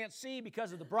eyes, can't see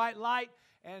because of the bright light.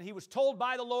 And he was told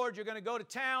by the Lord, you're going to go to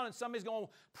town and somebody's going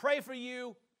to pray for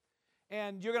you.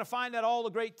 And you're going to find out all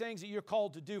the great things that you're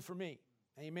called to do for me.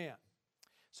 Amen.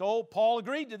 So Paul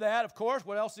agreed to that, of course.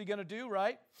 What else is he going to do,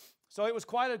 right? So it was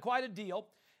quite a deal.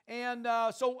 And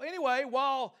so anyway,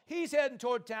 while he's heading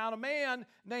toward town, a man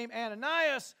named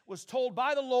Ananias was told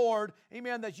by the Lord,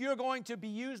 amen, that you're going to be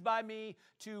used by me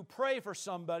to pray for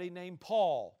somebody named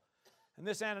Paul. And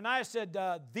this Ananias said,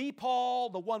 the Paul,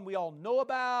 the one we all know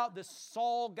about, this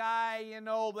Saul guy,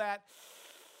 that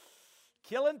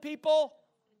killing people,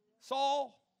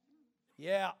 Saul?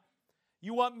 Yeah.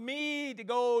 You want me to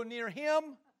go near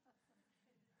him?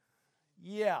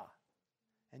 Yeah.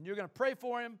 And you're going to pray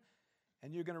for him.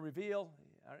 And you're going to reveal,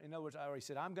 in other words, I already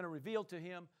said, I'm going to reveal to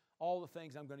him all the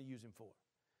things I'm going to use him for.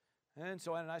 And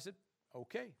so Ananias said,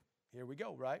 okay, here we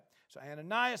go, right? So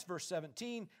Ananias, verse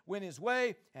 17, went his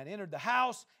way and entered the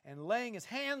house, and laying his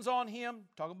hands on him,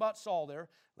 talking about Saul there,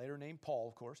 later named Paul,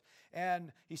 of course,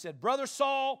 and he said, Brother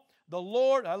Saul, the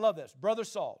Lord, I love this, Brother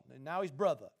Saul, and now he's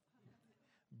brother.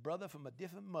 Brother from a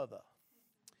different mother.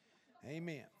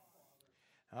 Amen.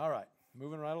 All right.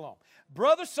 Moving right along.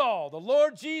 Brother Saul, the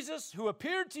Lord Jesus, who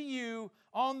appeared to you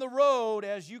on the road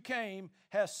as you came,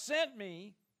 has sent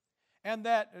me, and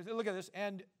that, look at this,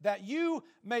 and that you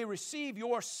may receive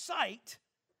your sight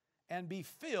and be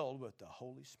filled with the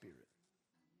Holy Spirit.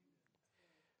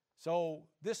 So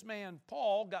this man,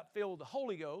 Paul, got filled with the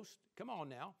Holy Ghost. Come on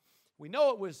now. We know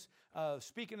it was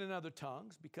speaking in other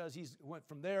tongues because he went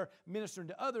from there ministering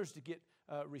to others to get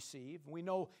received. We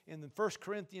know in the 1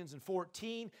 Corinthians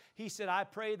 14, he said, I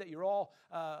pray that you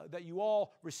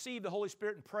all receive the Holy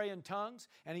Spirit and pray in tongues.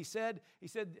 And he said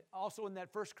also in that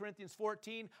 1 Corinthians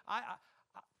 14,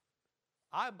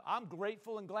 I'm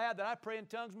grateful and glad that I pray in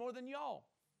tongues more than y'all.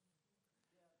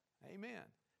 Amen.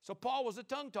 So Paul was a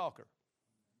tongue talker.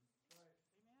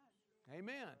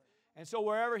 Amen. And so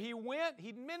wherever he went,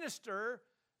 he'd minister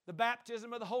the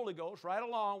baptism of the Holy Ghost right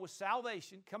along with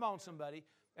salvation. Come on, somebody.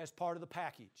 As part of the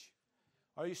package.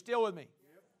 Are you still with me?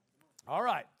 Yep. All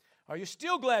right. Are you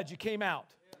still glad you came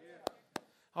out? Yeah.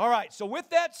 All right. So with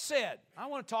that said, I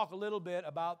want to talk a little bit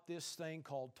about this thing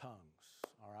called tongues.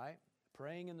 All right.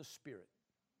 Praying in the Spirit.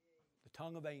 The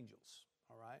tongue of angels.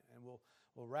 All right. And we'll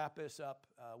wrap this up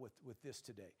with this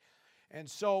today. And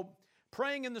so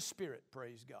praying in the Spirit.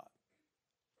 Praise God.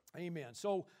 Amen.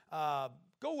 So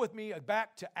go with me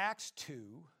back to Acts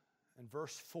 2 and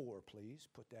verse 4, please.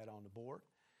 Put that on the board.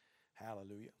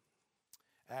 Hallelujah.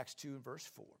 Acts 2 and verse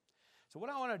 4. So what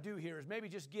I want to do here is maybe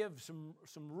just give some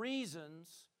reasons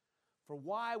for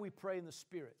why we pray in the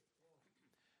Spirit.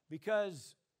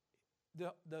 Because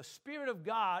the Spirit of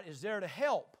God is there to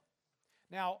help.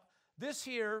 Now, this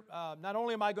here, not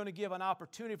only am I going to give an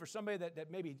opportunity for somebody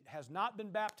that maybe has not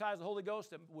been baptized with the Holy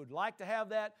Ghost, that would like to have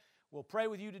that, we'll pray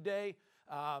with you today.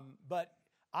 But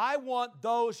I want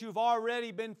those who've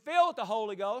already been filled with the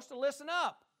Holy Ghost to listen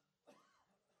up.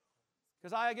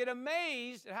 Because I get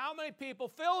amazed at how many people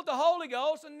filled with the Holy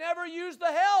Ghost and never use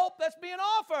the help that's being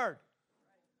offered.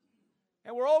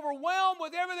 And we're overwhelmed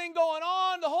with everything going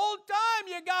on. The whole time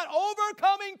you got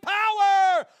overcoming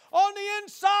power on the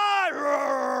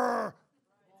inside.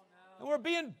 And we're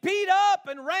being beat up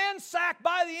and ransacked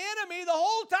by the enemy. The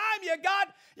whole time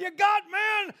you got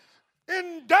man,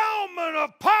 endowment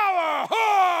of power.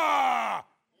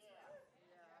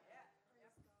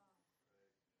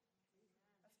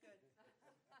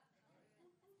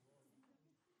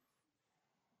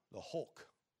 The Hulk.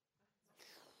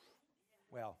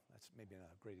 Well, that's maybe not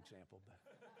a great example,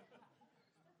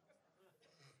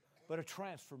 but a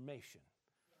transformation.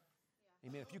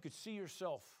 Amen. If you could see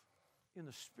yourself in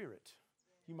the Spirit,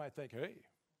 you might think, hey,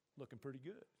 looking pretty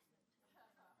good.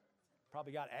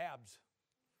 Probably got abs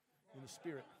in the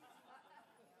Spirit.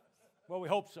 Well, we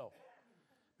hope so.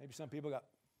 Maybe some people got,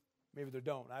 maybe they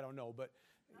don't, I don't know, but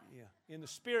yeah, in the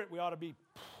Spirit we ought to be.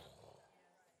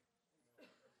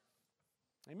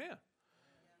 Amen.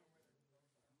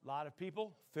 A lot of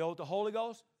people filled with the Holy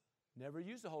Ghost never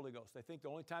use the Holy Ghost. They think the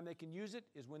only time they can use it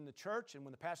is when the church and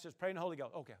when the pastor is praying the Holy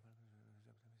Ghost. Okay.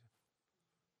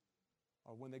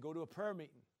 Or when they go to a prayer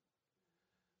meeting.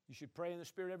 You should pray in the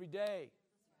Spirit every day.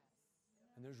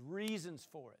 And there's reasons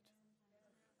for it.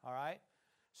 All right?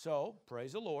 So,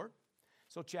 praise the Lord.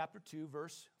 So chapter 2,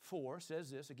 verse 4 says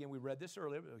this. Again, we read this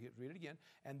earlier, but we'll read it again.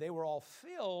 And they were all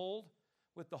filled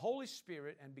with the Holy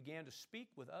Spirit and began to speak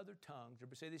with other tongues.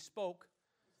 Everybody say they spoke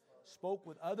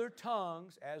with other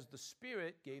tongues as the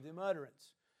Spirit gave them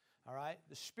utterance. All right?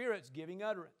 The Spirit's giving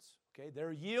utterance. Okay?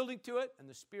 They're yielding to it, and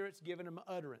the Spirit's giving them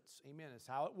utterance. Amen. It's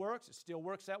how it works. It still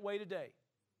works that way today.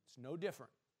 It's no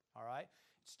different. All right?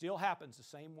 It still happens the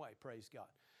same way. Praise God.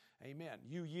 Amen.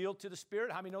 You yield to the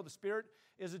Spirit. How many know the Spirit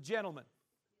is a gentleman?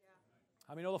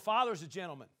 How many know the Father is a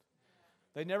gentleman?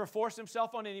 They never force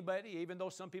himself on anybody, even though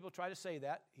some people try to say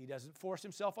that. He doesn't force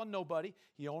himself on nobody.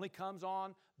 He only comes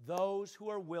on those who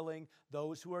are willing,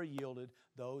 those who are yielded,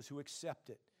 those who accept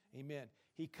it. Amen.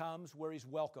 He comes where he's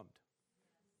welcomed.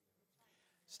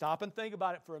 Stop and think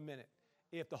about it for a minute.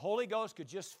 If the Holy Ghost could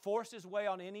just force his way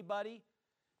on anybody,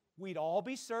 we'd all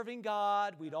be serving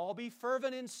God. We'd all be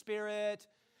fervent in spirit.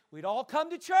 We'd all come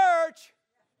to church.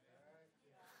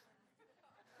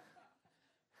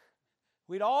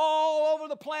 We'd all over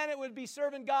the planet would be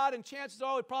serving God, and chances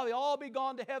are we'd probably all be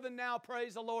gone to heaven now,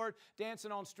 praise the Lord,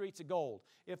 dancing on streets of gold,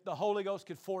 if the Holy Ghost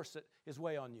could force it his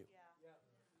way on you.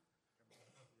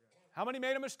 How many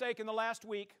made a mistake in the last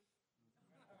week?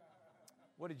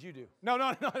 What did you do?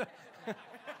 No.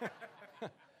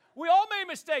 We all made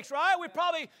mistakes, right? We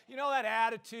probably, that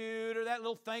attitude or that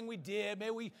little thing we did.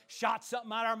 Maybe we shot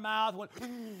something out of our mouth, went,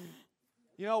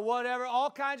 whatever, all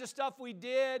kinds of stuff we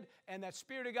did, and that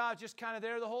Spirit of God was just kind of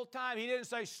there the whole time. He didn't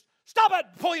say, stop it,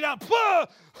 pull you down,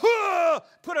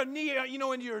 put a knee,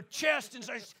 into your chest and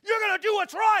say, you're going to do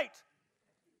what's right.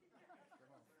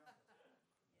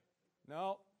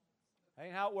 No, that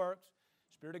ain't how it works.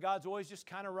 Spirit of God's always just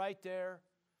kind of right there.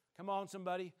 Come on,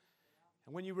 somebody.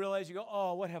 And when you realize, you go,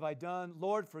 oh, what have I done?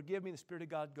 Lord, forgive me. The Spirit of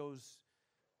God goes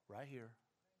right here.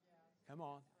 Come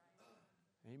on.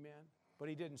 Amen. But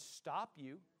he didn't stop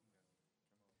you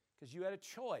because you had a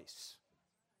choice.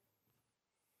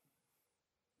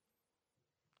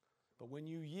 But when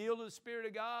you yield to the Spirit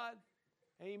of God,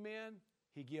 amen,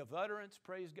 he gives utterance,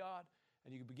 praise God,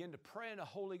 and you can begin to pray in the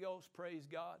Holy Ghost, praise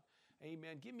God.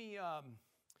 Amen. Give me,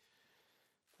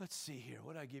 let's see here.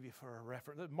 What did I give you for a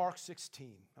reference? Mark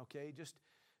 16, okay? Just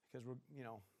because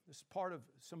this is part of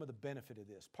some of the benefit of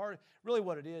this. Really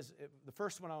what it is, the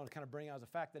first one I want to kind of bring out is the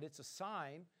fact that it's a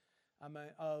sign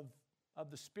of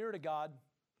the Spirit of God,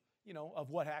 of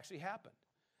what actually happened.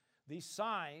 These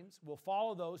signs will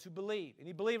follow those who believe.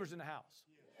 Any believers in the house?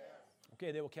 Yes.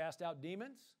 Okay, they will cast out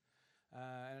demons,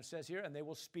 and it says here, and they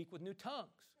will speak with new tongues.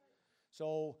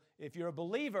 So if you're a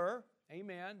believer,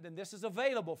 amen, then this is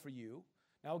available for you.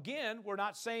 Now again, we're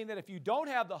not saying that if you don't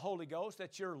have the Holy Ghost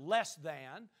that you're less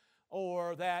than,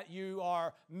 or that you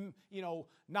are,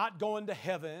 not going to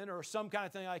heaven or some kind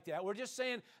of thing like that. We're just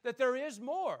saying that there is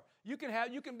more. You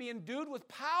can be endued with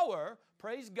power,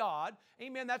 praise God.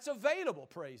 Amen. That's available,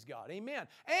 praise God. Amen.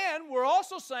 And we're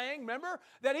also saying, remember,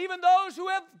 that even those who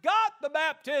have got the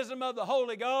baptism of the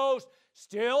Holy Ghost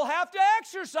still have to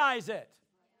exercise it.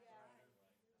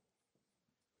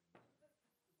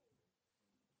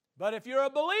 But if you're a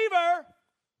believer,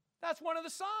 that's one of the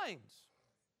signs.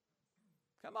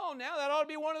 Come on now, that ought to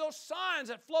be one of those signs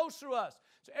that flows through us.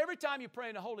 So every time you pray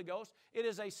in the Holy Ghost, it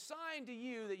is a sign to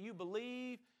you that you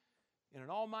believe in an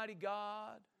almighty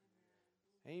God.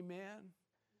 Amen.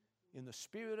 In the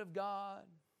Spirit of God.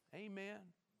 Amen.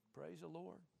 Praise the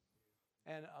Lord.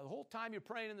 And the whole time you're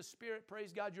praying in the Spirit,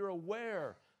 praise God, you're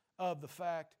aware of the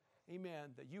fact,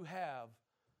 amen, that you have,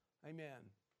 amen,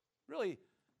 really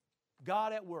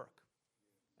God at work.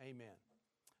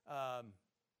 Amen.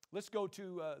 Let's go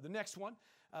to the next one.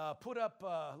 Put up,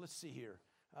 let's see here.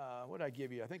 What did I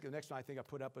give you? I think the next one I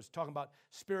put up was talking about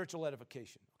spiritual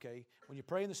edification. Okay? When you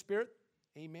pray in the Spirit,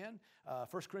 amen. 1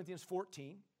 Corinthians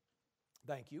 14,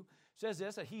 thank you, says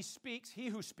this, that he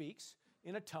who speaks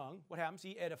in a tongue, what happens?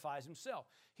 He edifies himself.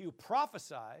 He who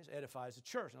prophesies edifies the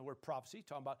church. In the word prophecy,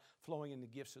 talking about flowing in the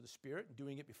gifts of the Spirit and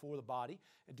doing it before the body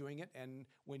and doing it. And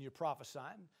when you're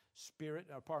prophesying,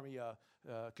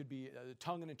 could be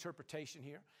tongue and interpretation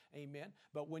here. Amen.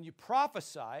 But when you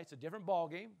prophesy, it's a different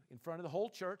ballgame in front of the whole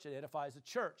church. It edifies the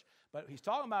church. But he's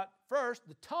talking about first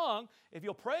the tongue. If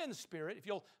you'll pray in the Spirit, if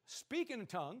you'll speak in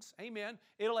tongues, amen,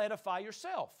 it'll edify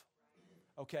yourself.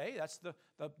 Okay, that's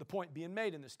the point being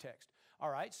made in this text. All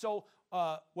right, so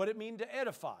what it mean to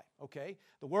edify, okay?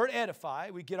 The word edify,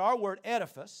 we get our word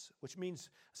edifice, which means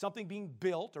something being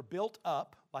built or built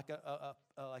up, like a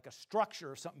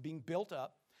structure or something being built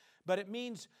up. But it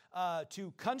means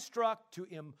to construct, to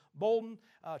embolden,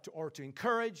 or to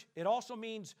encourage. It also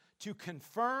means to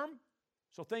confirm.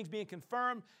 So things being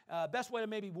confirmed. Best way to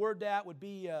maybe word that would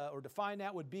be, or define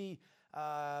that would be,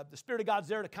 the Spirit of God's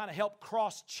there to kind of help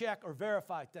cross-check or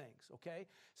verify things, okay?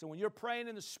 So when you're praying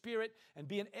in the Spirit and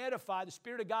being edified, the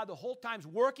Spirit of God the whole time's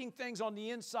working things on the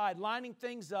inside, lining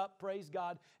things up, praise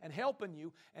God, and helping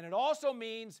you. And it also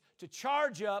means to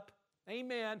charge up,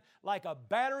 amen, like a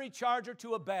battery charger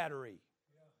to a battery.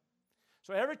 Yeah.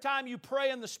 So every time you pray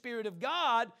in the Spirit of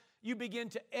God, you begin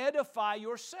to edify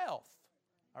yourself,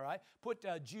 all right? Put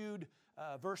Jude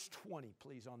verse 20,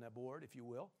 please, on that board, if you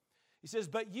will. He says,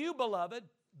 but you, beloved,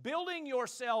 building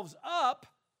yourselves up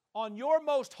on your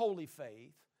most holy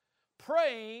faith,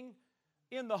 praying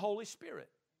in the Holy Spirit.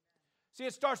 See,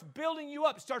 it starts building you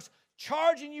up. It starts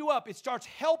charging you up. It starts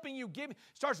helping you,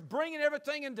 starts bringing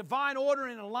everything in divine order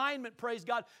and alignment, praise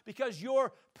God, because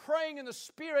you're praying in the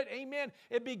Spirit, amen.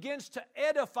 It begins to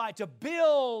edify, to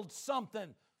build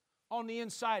something on the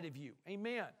inside of you,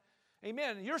 amen.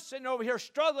 Amen. And you're sitting over here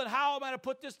struggling. How am I going to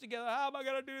put this together? How am I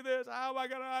going to do this? How am I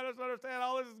going to understand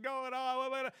all this is going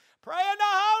on? Pray in the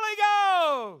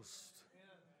Holy Ghost.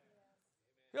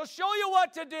 He'll show you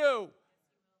what to do.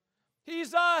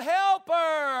 He's a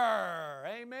helper.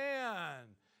 Amen.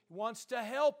 He wants to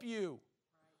help you.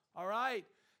 All right?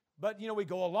 But, we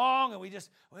go along and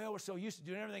we're so used to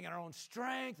doing everything in our own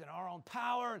strength and our own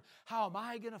power. And how am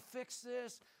I going to fix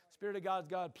this? Spirit of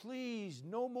God, please,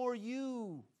 no more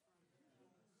you.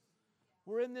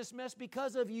 We're in this mess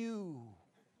because of you.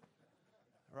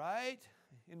 Right?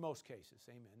 In most cases.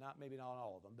 Amen. Maybe not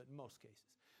all of them, but in most cases.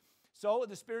 So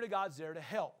the Spirit of God's there to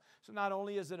help. So not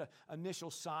only is it an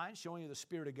initial sign showing you the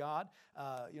Spirit of God,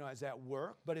 is at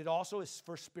work, but it also is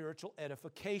for spiritual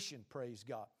edification, praise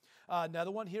God.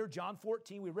 Another one here, John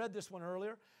 14. We read this one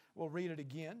earlier. We'll read it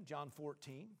again, John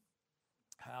 14.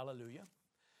 Hallelujah.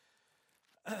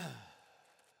 And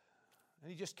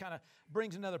he just kind of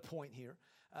brings another point here.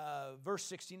 Verse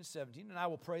 16 and 17, and I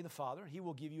will pray the Father, he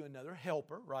will give you another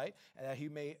helper, right? And that he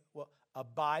may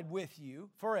abide with you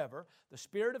forever, the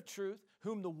Spirit of truth,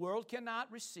 whom the world cannot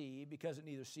receive because it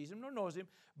neither sees him nor knows him,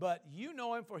 but you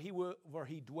know him, for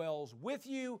he dwells with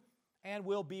you and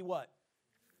will be what?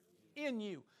 In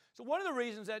you. So one of the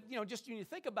reasons that, just when you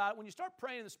think about it, when you start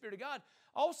praying in the Spirit of God,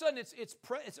 all of a sudden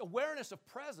it's awareness of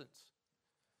presence.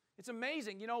 It's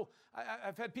amazing.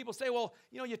 I've had people say, well,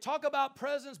 you talk about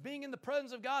presence, being in the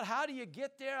presence of God. How do you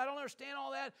get there? I don't understand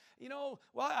all that.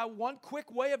 One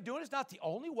quick way of doing it is not the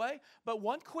only way, but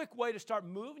one quick way to start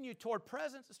moving you toward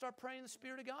presence is start praying in the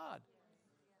Spirit of God.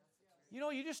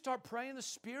 You just start praying in the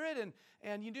Spirit,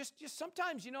 and you just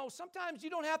sometimes, sometimes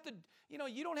you don't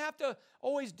have to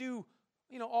always do,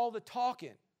 all the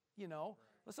talking,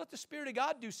 Let's let the Spirit of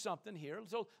God do something here.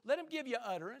 So let him give you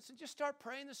utterance and just start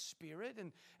praying the Spirit.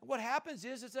 And what happens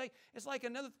is it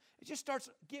just starts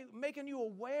making you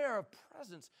aware of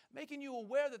presence, making you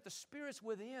aware that the Spirit's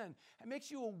within. It makes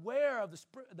you aware of the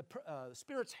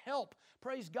Spirit's help.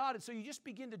 Praise God. And so you just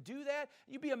begin to do that.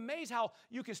 You'd be amazed how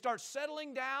you can start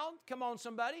settling down. Come on,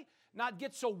 somebody. Not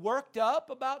get so worked up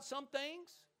about some things.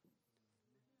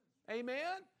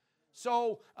 Amen.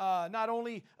 So not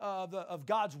only of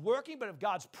God's working, but of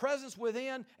God's presence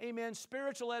within. Amen.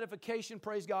 Spiritual edification.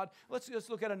 Praise God. Let's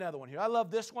look at another one here. I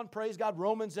love this one. Praise God.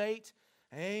 Romans 8.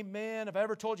 Amen. If I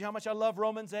ever told you how much I love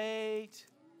Romans 8,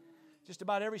 just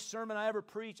about every sermon I ever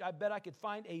preach, I bet I could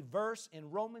find a verse in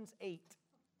Romans 8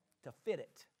 to fit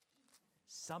it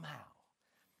somehow.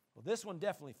 Well, this one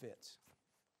definitely fits.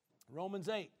 Romans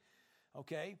 8,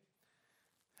 okay?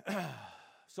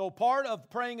 So part of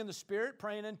praying in the Spirit,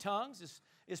 praying in tongues,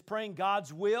 is praying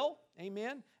God's will,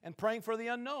 amen, and praying for the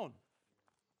unknown.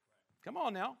 Come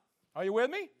on now. Are you with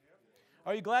me?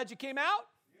 Are you glad you came out?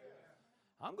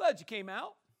 I'm glad you came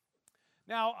out.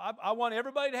 Now, I want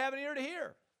everybody to have an ear to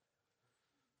hear.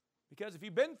 Because if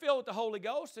you've been filled with the Holy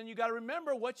Ghost, then you got to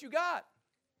remember what you got.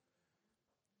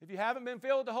 If you haven't been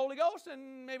filled with the Holy Ghost,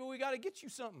 then maybe we got to get you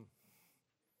something.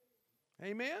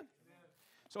 Amen?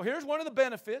 So here's one of the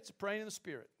benefits of praying in the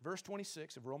Spirit. Verse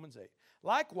 26 of Romans 8.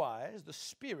 Likewise, the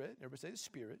Spirit, everybody say the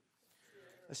Spirit.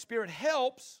 The Spirit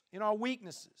helps in our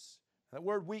weaknesses. That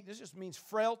word weakness just means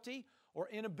frailty or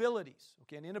inabilities.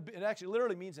 Okay, it actually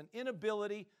literally means an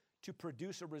inability to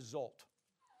produce a result.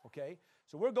 Okay,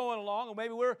 so we're going along, and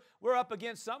maybe we're up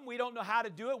against something. We don't know how to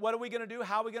do it. What are we going to do?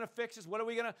 How are we going to fix this? What are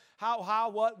we going to, how,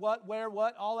 what, where,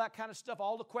 what, all that kind of stuff.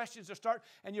 All the questions are starting,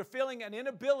 and you're feeling an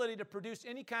inability to produce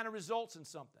any kind of results in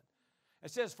something.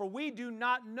 It says, for we do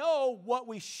not know what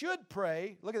we should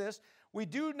pray. Look at this. We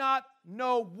do not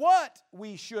know what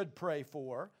we should pray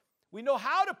for. We know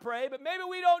how to pray, but maybe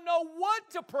we don't know what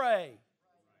to pray.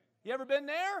 You ever been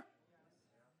there?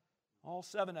 All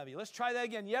 7 of you. Let's try that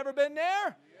again. You ever been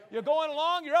there? You're going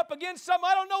along, you're up against something.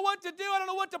 I don't know what to do. I don't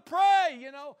know what to pray,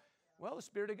 you know. Well, the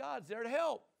Spirit of God's there to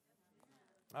help.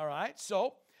 All right,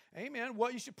 so, amen,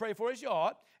 what you should pray for is you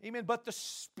ought. Amen, but the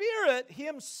Spirit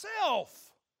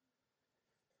Himself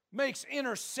makes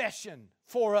intercession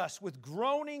for us with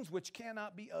groanings which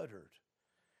cannot be uttered.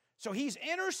 So He's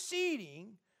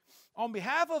interceding on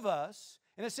behalf of us,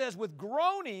 and it says with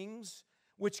groanings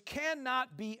which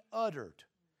cannot be uttered.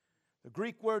 The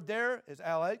Greek word there is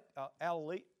aletos,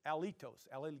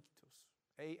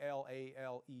 A-L-A-L-E-T-O-S,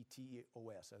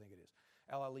 I think it is.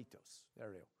 Aletos, there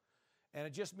we go. And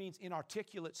it just means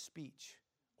inarticulate speech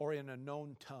or in a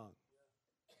known tongue.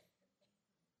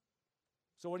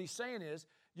 So what he's saying is,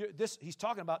 he's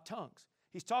talking about tongues.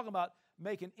 He's talking about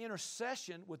making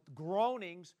intercession with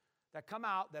groanings that come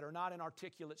out that are not in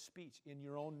articulate speech in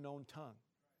your own known tongue.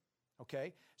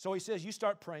 Okay? So he says you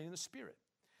start praying in the Spirit.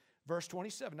 Verse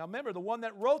 27. Now remember, the one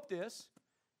that wrote this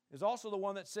is also the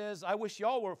one that says, I wish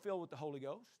y'all were filled with the Holy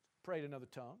Ghost. Prayed in other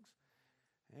tongues.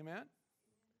 Amen?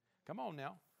 Come on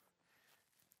now.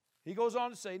 He goes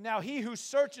on to say, now he who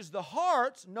searches the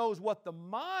hearts knows what the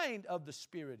mind of the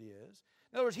Spirit is.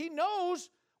 In other words, he knows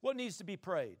what needs to be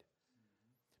prayed.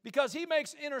 Because he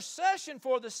makes intercession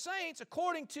for the saints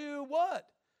according to what?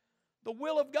 The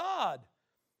will of God.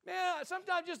 Man,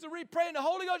 sometimes just to pray in the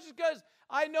Holy Ghost is because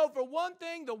I know for one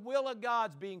thing, the will of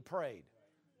God's being prayed.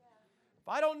 If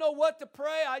I don't know what to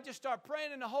pray, I just start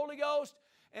praying in the Holy Ghost.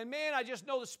 And man, I just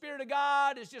know the Spirit of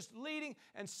God is just leading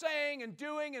and saying and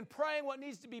doing and praying what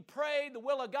needs to be prayed. The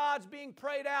will of God's being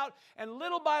prayed out. And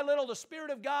little by little, the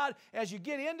Spirit of God, as you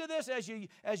get into this, as you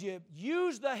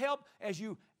use the help, as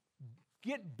you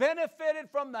get benefited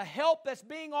from the help that's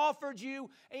being offered you.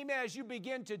 Amen. As you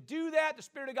begin to do that, the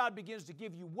Spirit of God begins to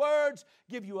give you words,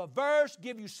 give you a verse,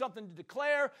 give you something to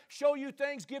declare, show you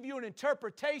things, give you an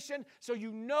interpretation so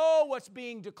you know what's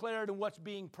being declared and what's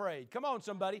being prayed. Come on,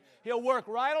 somebody. He'll work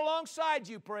right alongside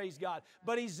you, praise God.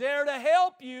 But He's there to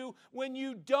help you when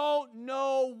you don't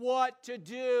know what to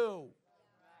do,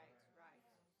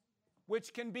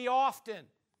 which can be often.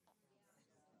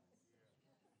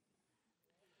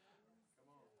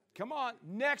 Come on,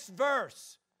 next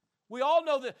verse. We all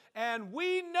know that, and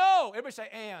we know, everybody say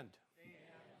and.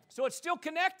 So it's still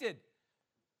connected.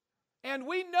 And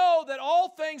we know that all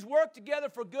things work together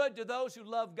for good to those who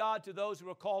love God, to those who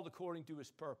are called according to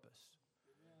His purpose.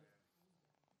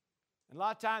 And a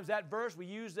lot of times that verse, we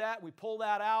use that, we pull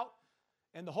that out,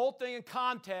 and the whole thing in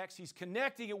context, he's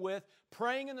connecting it with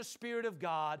praying in the Spirit of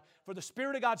God. For the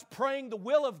Spirit of God's praying the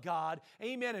will of God.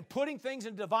 Amen. And putting things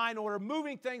in divine order,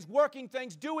 moving things, working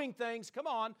things, doing things. Come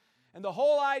on. And the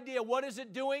whole idea, what is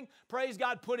it doing? Praise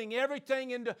God, putting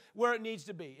everything into where it needs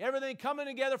to be. Everything coming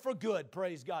together for good,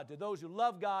 praise God. To those who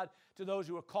love God, to those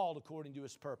who are called according to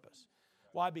His purpose.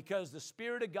 Why? Because the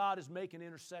Spirit of God is making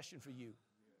intercession for you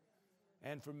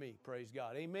and for me, praise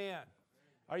God. Amen.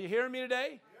 Are you hearing me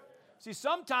today? See,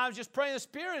 sometimes just praying in the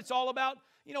Spirit, it's all about,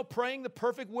 praying the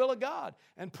perfect will of God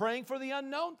and praying for the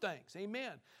unknown things.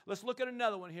 Amen. Let's look at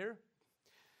another one here.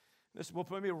 We'll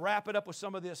maybe wrap it up with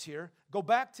some of this here. Go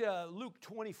back to Luke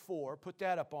 24. Put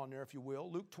that up on there, if you will.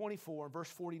 Luke 24 and verse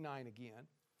 49 again.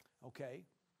 Okay.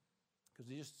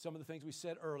 because just some of the things we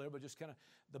said earlier, but just kind of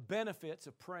the benefits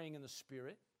of praying in the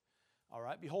Spirit. All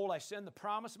right, behold, I send the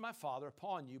promise of my Father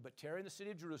upon you, but tarry in the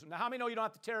city of Jerusalem. Now, how many know you don't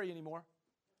have to tarry anymore?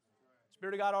 The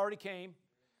Spirit of God already came,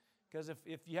 because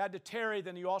if you had to tarry,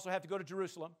 then you also have to go to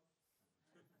Jerusalem.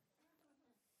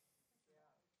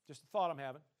 Just a thought I'm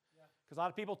having. Because a lot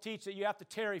of people teach that you have to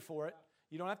tarry for it.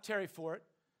 You don't have to tarry for it.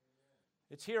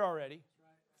 It's here already.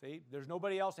 See, there's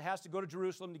nobody else that has to go to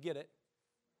Jerusalem to get it.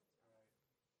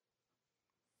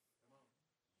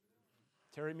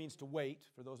 Tarry means to wait.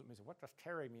 For those that may say, what does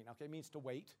tarry mean? Okay, it means to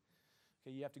wait.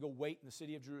 Okay, you have to go wait in the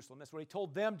city of Jerusalem. That's what he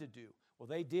told them to do. Well,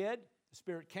 they did. The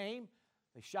Spirit came.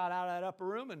 They shot out of that upper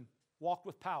room and walked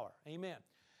with power. Amen.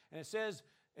 And it says,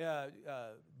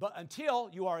 but until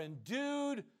you are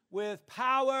endued with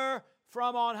power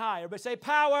from on high. Everybody say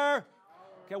power.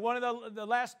 Okay, one of the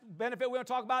last benefit we're going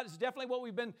to talk about is definitely what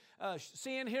we've been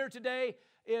seeing here today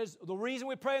is the reason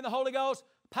we pray in the Holy Ghost.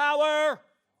 Power.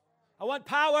 I want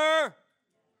power.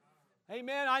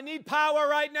 Amen. I need power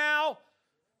right now.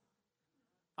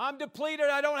 I'm depleted.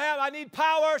 I need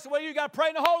power. So what do you got to pray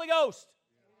in the Holy Ghost?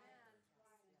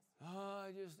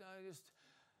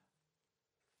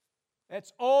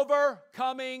 It's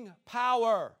overcoming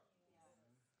power.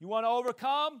 You want to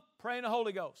overcome? Pray in the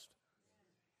Holy Ghost.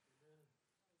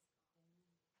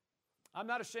 I'm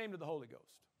not ashamed of the Holy Ghost.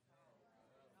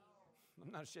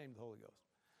 I'm not ashamed of the Holy Ghost.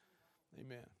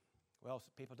 Amen. Well,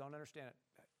 people don't understand it.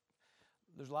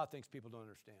 There's a lot of things people don't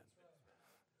understand.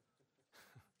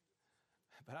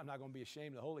 But I'm not going to be ashamed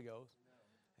of the Holy Ghost.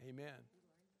 Amen.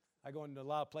 I go into a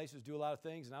lot of places, do a lot of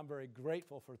things, and I'm very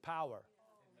grateful for power.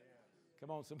 Come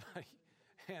on, somebody.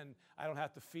 And I don't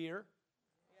have to fear.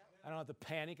 I don't have to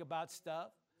panic about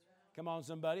stuff. Come on,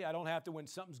 somebody. I don't have to when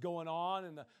something's going on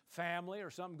in the family or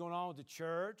something going on with the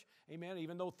church. Amen.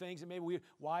 Even though things that maybe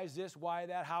why is this, why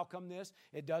that, how come this?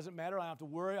 It doesn't matter. I don't have to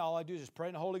worry. All I do is just pray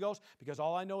in the Holy Ghost because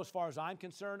all I know as far as I'm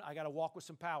concerned, I got to walk with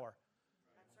some power.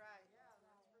 That's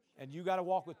right. And you got to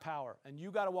walk with power. And you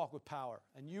got to walk with power.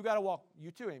 And you got to walk,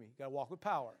 you too, Amy, got to walk with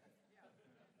power.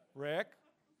 Rick,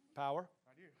 power.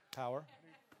 Power.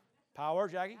 Power,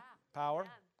 Jackie? Power.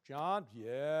 John?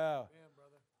 Yeah.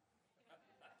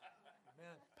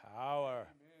 Power.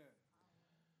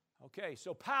 Okay,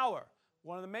 so power.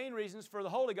 One of the main reasons for the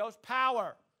Holy Ghost,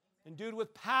 power. Endued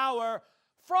with power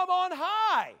from on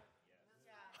high.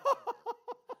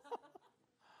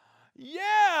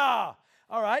 Yeah.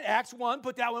 All right, Acts 1.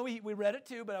 Put that one. We read it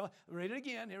too, but I'll read it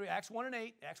again. Here we go. Acts 1 and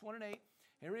 8. Acts 1 and 8.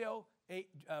 Here we go.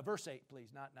 Verse 8, please.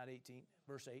 Not 18.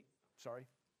 Verse 8. Sorry.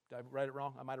 Did I write it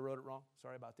wrong? I might have wrote it wrong.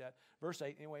 Sorry about that. Verse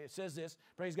 8. Anyway, it says this.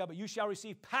 Praise God. But you shall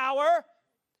receive power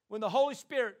when the Holy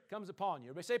Spirit comes upon you.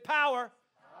 Everybody say power.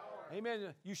 Power.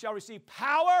 Amen. You shall receive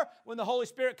power when the Holy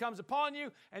Spirit comes upon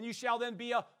you, and you shall then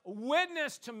be a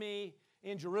witness to me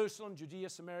in Jerusalem, Judea,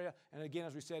 Samaria, and again,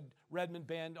 as we said, Redmond,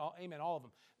 Bend, amen, all of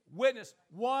them. Witness,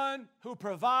 one who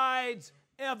provides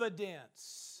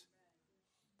evidence.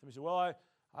 Somebody said, well,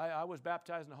 I was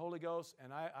baptized in the Holy Ghost,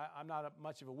 and I'm not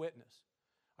much of a witness.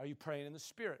 Are you praying in the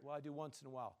Spirit? Well, I do once in a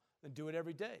while. Then do it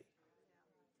every day.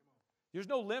 There's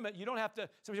no limit. You don't have to.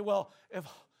 Somebody say, well,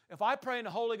 if I pray in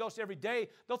the Holy Ghost every day,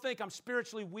 they'll think I'm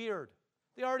spiritually weird.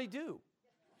 They already do.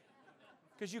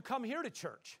 Because you come here to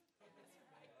church.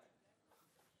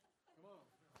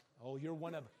 Oh, you're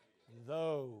one of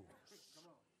those.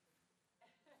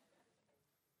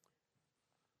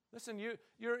 Listen,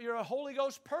 you're a Holy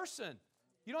Ghost person.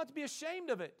 You don't have to be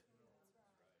ashamed of it.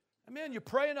 Amen. You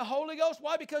pray in the Holy Ghost.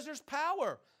 Why? Because there's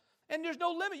power. And there's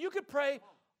no limit. You could pray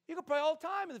all the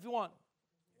time if you want.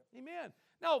 Amen.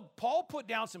 Now, Paul put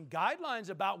down some guidelines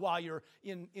about while you're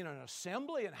in an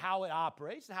assembly and how it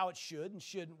operates and how it should and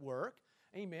shouldn't work.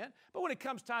 Amen. But when it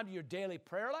comes time to your daily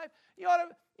prayer life, you ought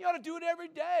to do it every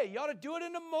day. You ought to do it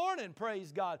in the morning,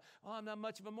 praise God. Oh, I'm not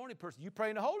much of a morning person. You pray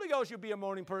in the Holy Ghost, you'll be a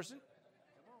morning person.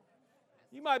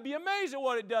 You might be amazed at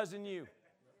what it does in you.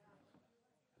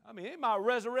 I mean, it might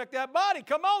resurrect that body.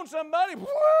 Come on, somebody. Woo!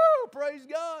 Praise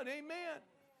God. Amen.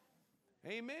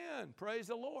 Amen. Praise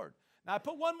the Lord. Now, I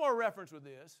put one more reference with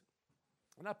this,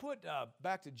 and I put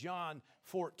back to John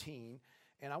 14,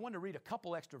 and I want to read a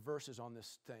couple extra verses on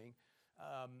this thing.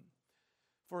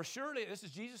 For surely, this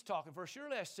is Jesus talking, for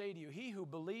surely I say to you, he who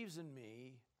believes in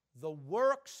me, the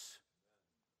works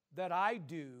that I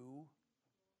do.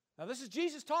 Now, this is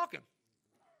Jesus talking.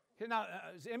 Now,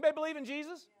 does anybody believe in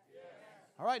Jesus? Yes.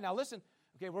 All right, now listen.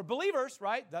 Okay, we're believers,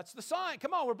 right? That's the sign.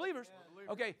 Come on, we're believers.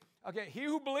 Okay, he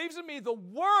who believes in me, the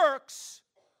works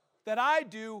that I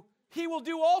do, he will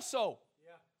do also.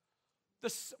 Yeah.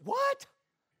 What?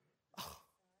 Oh.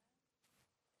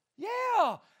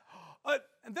 Yeah.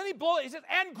 And then he says,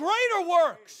 and greater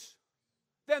works.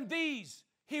 then these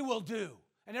he will do.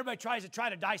 And everybody tries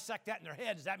to dissect that in their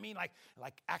head. Does that mean like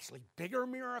actually bigger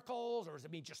miracles? Or does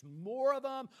it mean just more of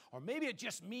them? Or maybe it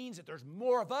just means that there's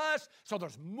more of us, so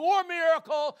there's more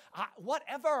miracle.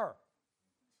 Whatever.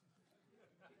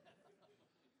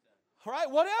 All right,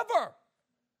 whatever.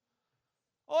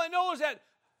 All I know is that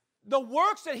the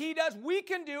works that he does, we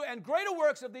can do, and greater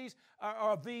works of these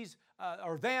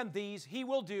or than these he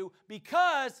will do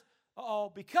because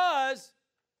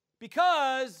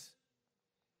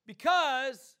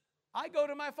I go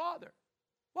to my Father.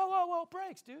 Whoa,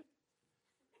 breaks, dude.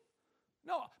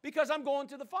 No, because I'm going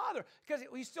to the Father. Because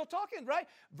he's still talking, right?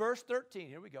 Verse 13,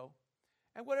 here we go.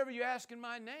 And whatever you ask in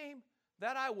my name,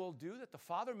 that I will do, that the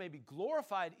Father may be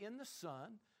glorified in the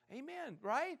Son. Amen,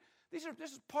 right? This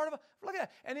is part of look at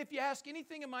that. And if you ask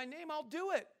anything in my name, I'll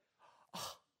do it.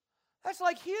 Oh, that's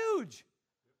like huge.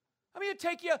 I mean, it'd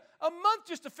take you a month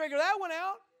just to figure that one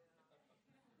out.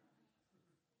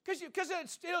 Because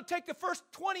it'll take the first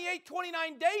 28,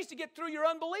 29 days to get through your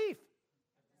unbelief.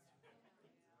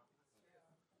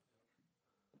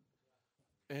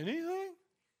 Anything?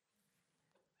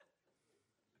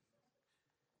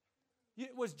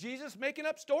 Was Jesus making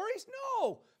up stories?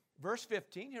 No. Verse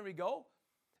 15, here we go.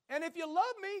 And if you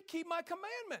love me, keep my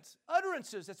commandments.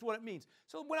 Utterances, that's what it means.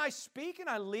 So when I speak and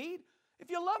I lead, if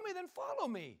you love me, then follow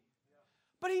me.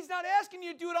 But he's not asking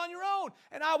you to do it on your own.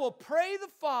 And I will pray the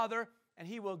Father, and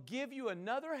he will give you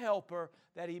another helper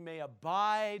that he may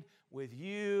abide with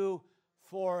you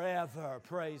forever.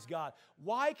 Praise God.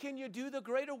 Why can you do the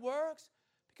greater works?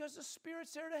 Because the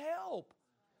Spirit's there to help.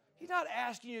 He's not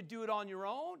asking you to do it on your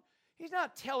own. He's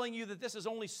not telling you that this is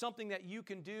only something that you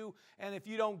can do, and if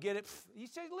you don't get it, he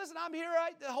says, listen, I'm here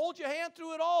to hold your hand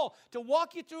through it all, to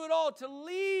walk you through it all, to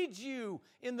lead you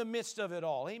in the midst of it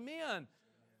all. Amen.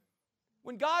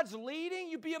 When God's leading,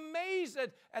 you'd be amazed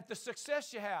at the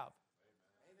success you have.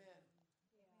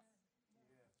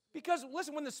 Because,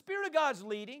 listen, when the Spirit of God's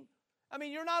leading, I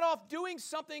mean, you're not off doing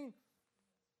something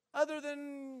other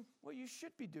than what you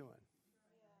should be doing.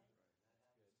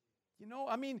 You know,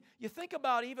 I mean, you think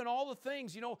about even all the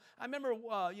things, you know, I remember,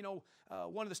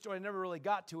 one of the stories, I never really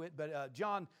got to it, but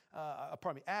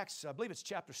Acts, I believe it's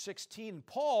chapter 16, and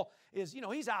Paul is, you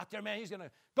know, he's out there, man, he's going to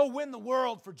go win the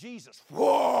world for Jesus.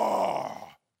 Whoa!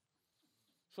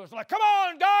 So it's like, come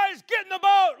on, guys, get in the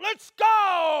boat, let's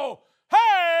go!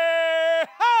 Hey,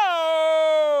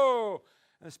 ho!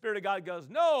 And the Spirit of God goes,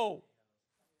 no.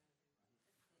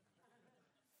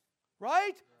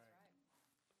 Right?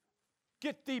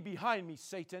 Get thee behind me,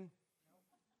 Satan.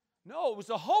 No, it was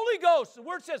the Holy Ghost. The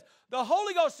Word says, the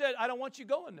Holy Ghost said, I don't want you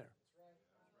going there.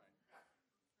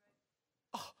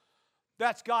 Oh,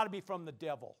 that's got to be from the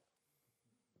devil.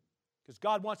 Because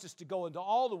God wants us to go into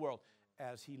all the world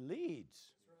as He leads.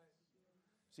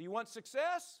 So you want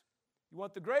success? You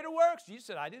want the greater works? Jesus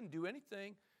said, I didn't do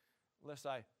anything unless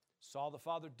I saw the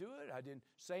Father do it. I didn't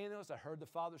say anything unless I heard the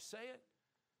Father say it.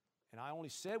 And I only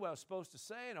said what I was supposed to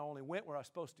say, and I only went where I was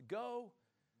supposed to go.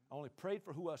 I only prayed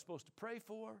for who I was supposed to pray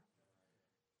for.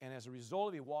 And as a result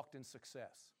of it, he walked in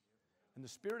success. And the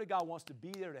Spirit of God wants to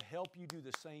be there to help you do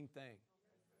the same thing.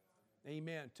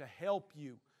 Amen. To help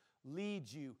you, lead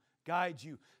you, guide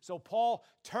you. So Paul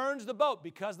turns the boat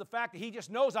because the fact that he just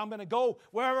knows I'm going to go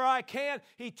wherever I can.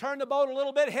 He turned the boat a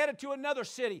little bit, headed to another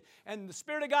city. And the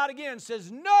Spirit of God again says,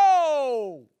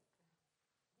 no!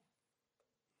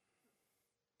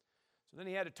 So then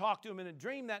he had to talk to him in a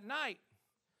dream that night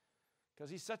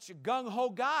because he's such a gung-ho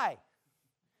guy.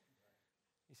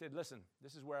 He said, listen,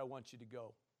 this is where I want you to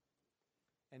go.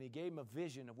 And he gave him a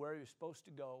vision of where he was supposed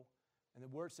to go. And the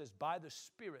Word says, by the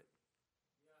Spirit,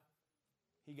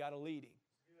 he got a leading.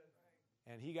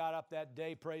 And he got up that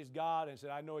day, praise God, and said,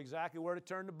 I know exactly where to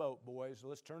turn the boat, boys. So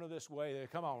let's turn it this way.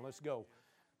 Come on, let's go.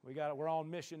 We're on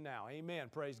mission now. Amen,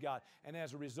 praise God. And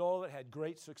as a result, it had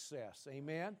great success.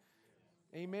 Amen.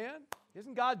 Amen.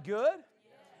 Isn't God good?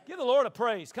 Give the Lord a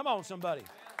praise. Come on, somebody.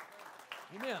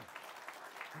 Amen.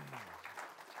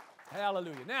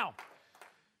 Hallelujah. Now,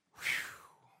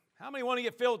 how many want to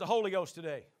get filled with the Holy Ghost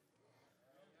today?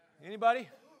 Anybody?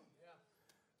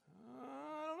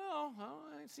 I don't know.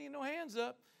 I ain't seeing no hands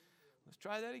up. Let's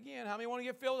try that again. How many want to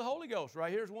get filled with the Holy Ghost?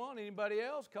 Right here's one. Anybody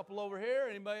else? A couple over here.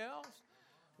 Anybody else?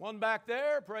 One back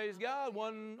there. Praise God.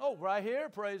 One, right here.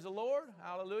 Praise the Lord.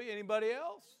 Hallelujah. Anybody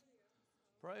else?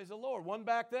 Praise the Lord. One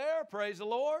back there. Praise the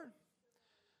Lord.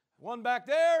 One back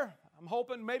there. I'm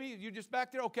hoping maybe you just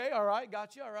back there. Okay, all right,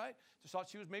 got you, all right. Just thought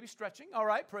she was maybe stretching. All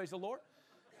right, praise the Lord.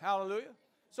 Hallelujah.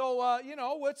 So,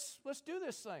 let's do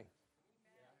this thing.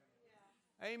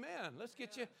 Amen. Let's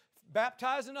get you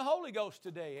baptized in the Holy Ghost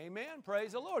today. Amen.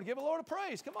 Praise the Lord. Give the Lord a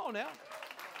praise. Come on now.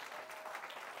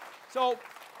 So,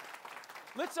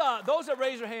 Let's, those that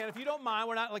raise their hand, if you don't mind,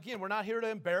 we're not here to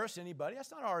embarrass anybody.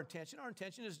 That's not our intention. Our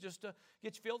intention is just to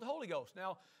get you filled with the Holy Ghost.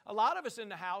 Now, a lot of us in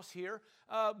the house here,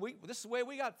 this is the way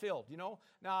we got filled, you know.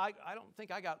 Now, I don't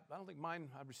think I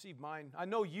received mine. I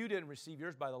know you didn't receive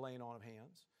yours by the laying on of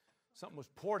hands. Something was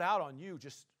poured out on you,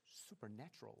 just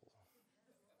supernatural,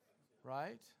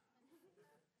 right?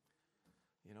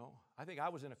 You know, I think I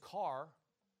was in a car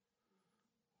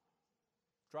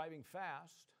driving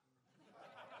fast.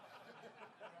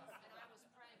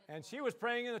 And she was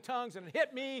praying in the tongues and it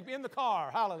hit me in the car.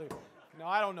 Hallelujah. No,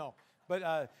 I don't know. But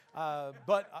I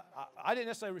didn't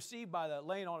necessarily receive by the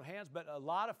laying on of hands, but a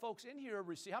lot of folks in here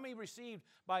received. How many received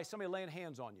by somebody laying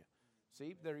hands on you?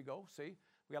 See, there you go. See,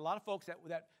 we got a lot of folks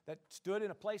that stood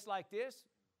in a place like this.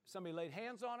 Somebody laid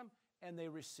hands on them and they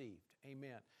received.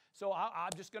 Amen. So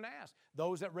I'm just going to ask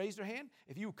those that raised their hand,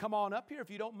 if you come on up here, if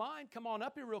you don't mind, come on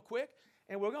up here real quick.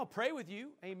 And we're going to pray with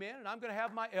you. Amen. And I'm going to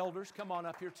have my elders come on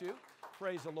up here too.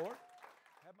 Praise the Lord.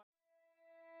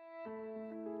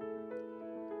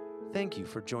 Thank you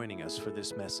for joining us for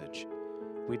this message.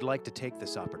 We'd like to take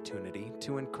this opportunity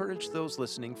to encourage those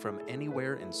listening from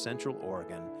anywhere in Central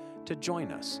Oregon to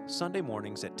join us Sunday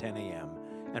mornings at 10 a.m.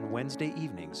 and Wednesday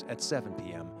evenings at 7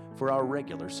 p.m. for our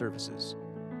regular services.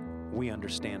 We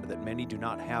understand that many do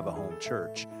not have a home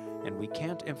church, and we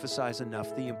can't emphasize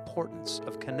enough the importance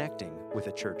of connecting with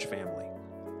a church family.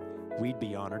 We'd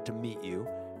be honored to meet you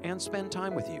and spend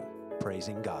time with you,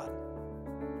 praising God.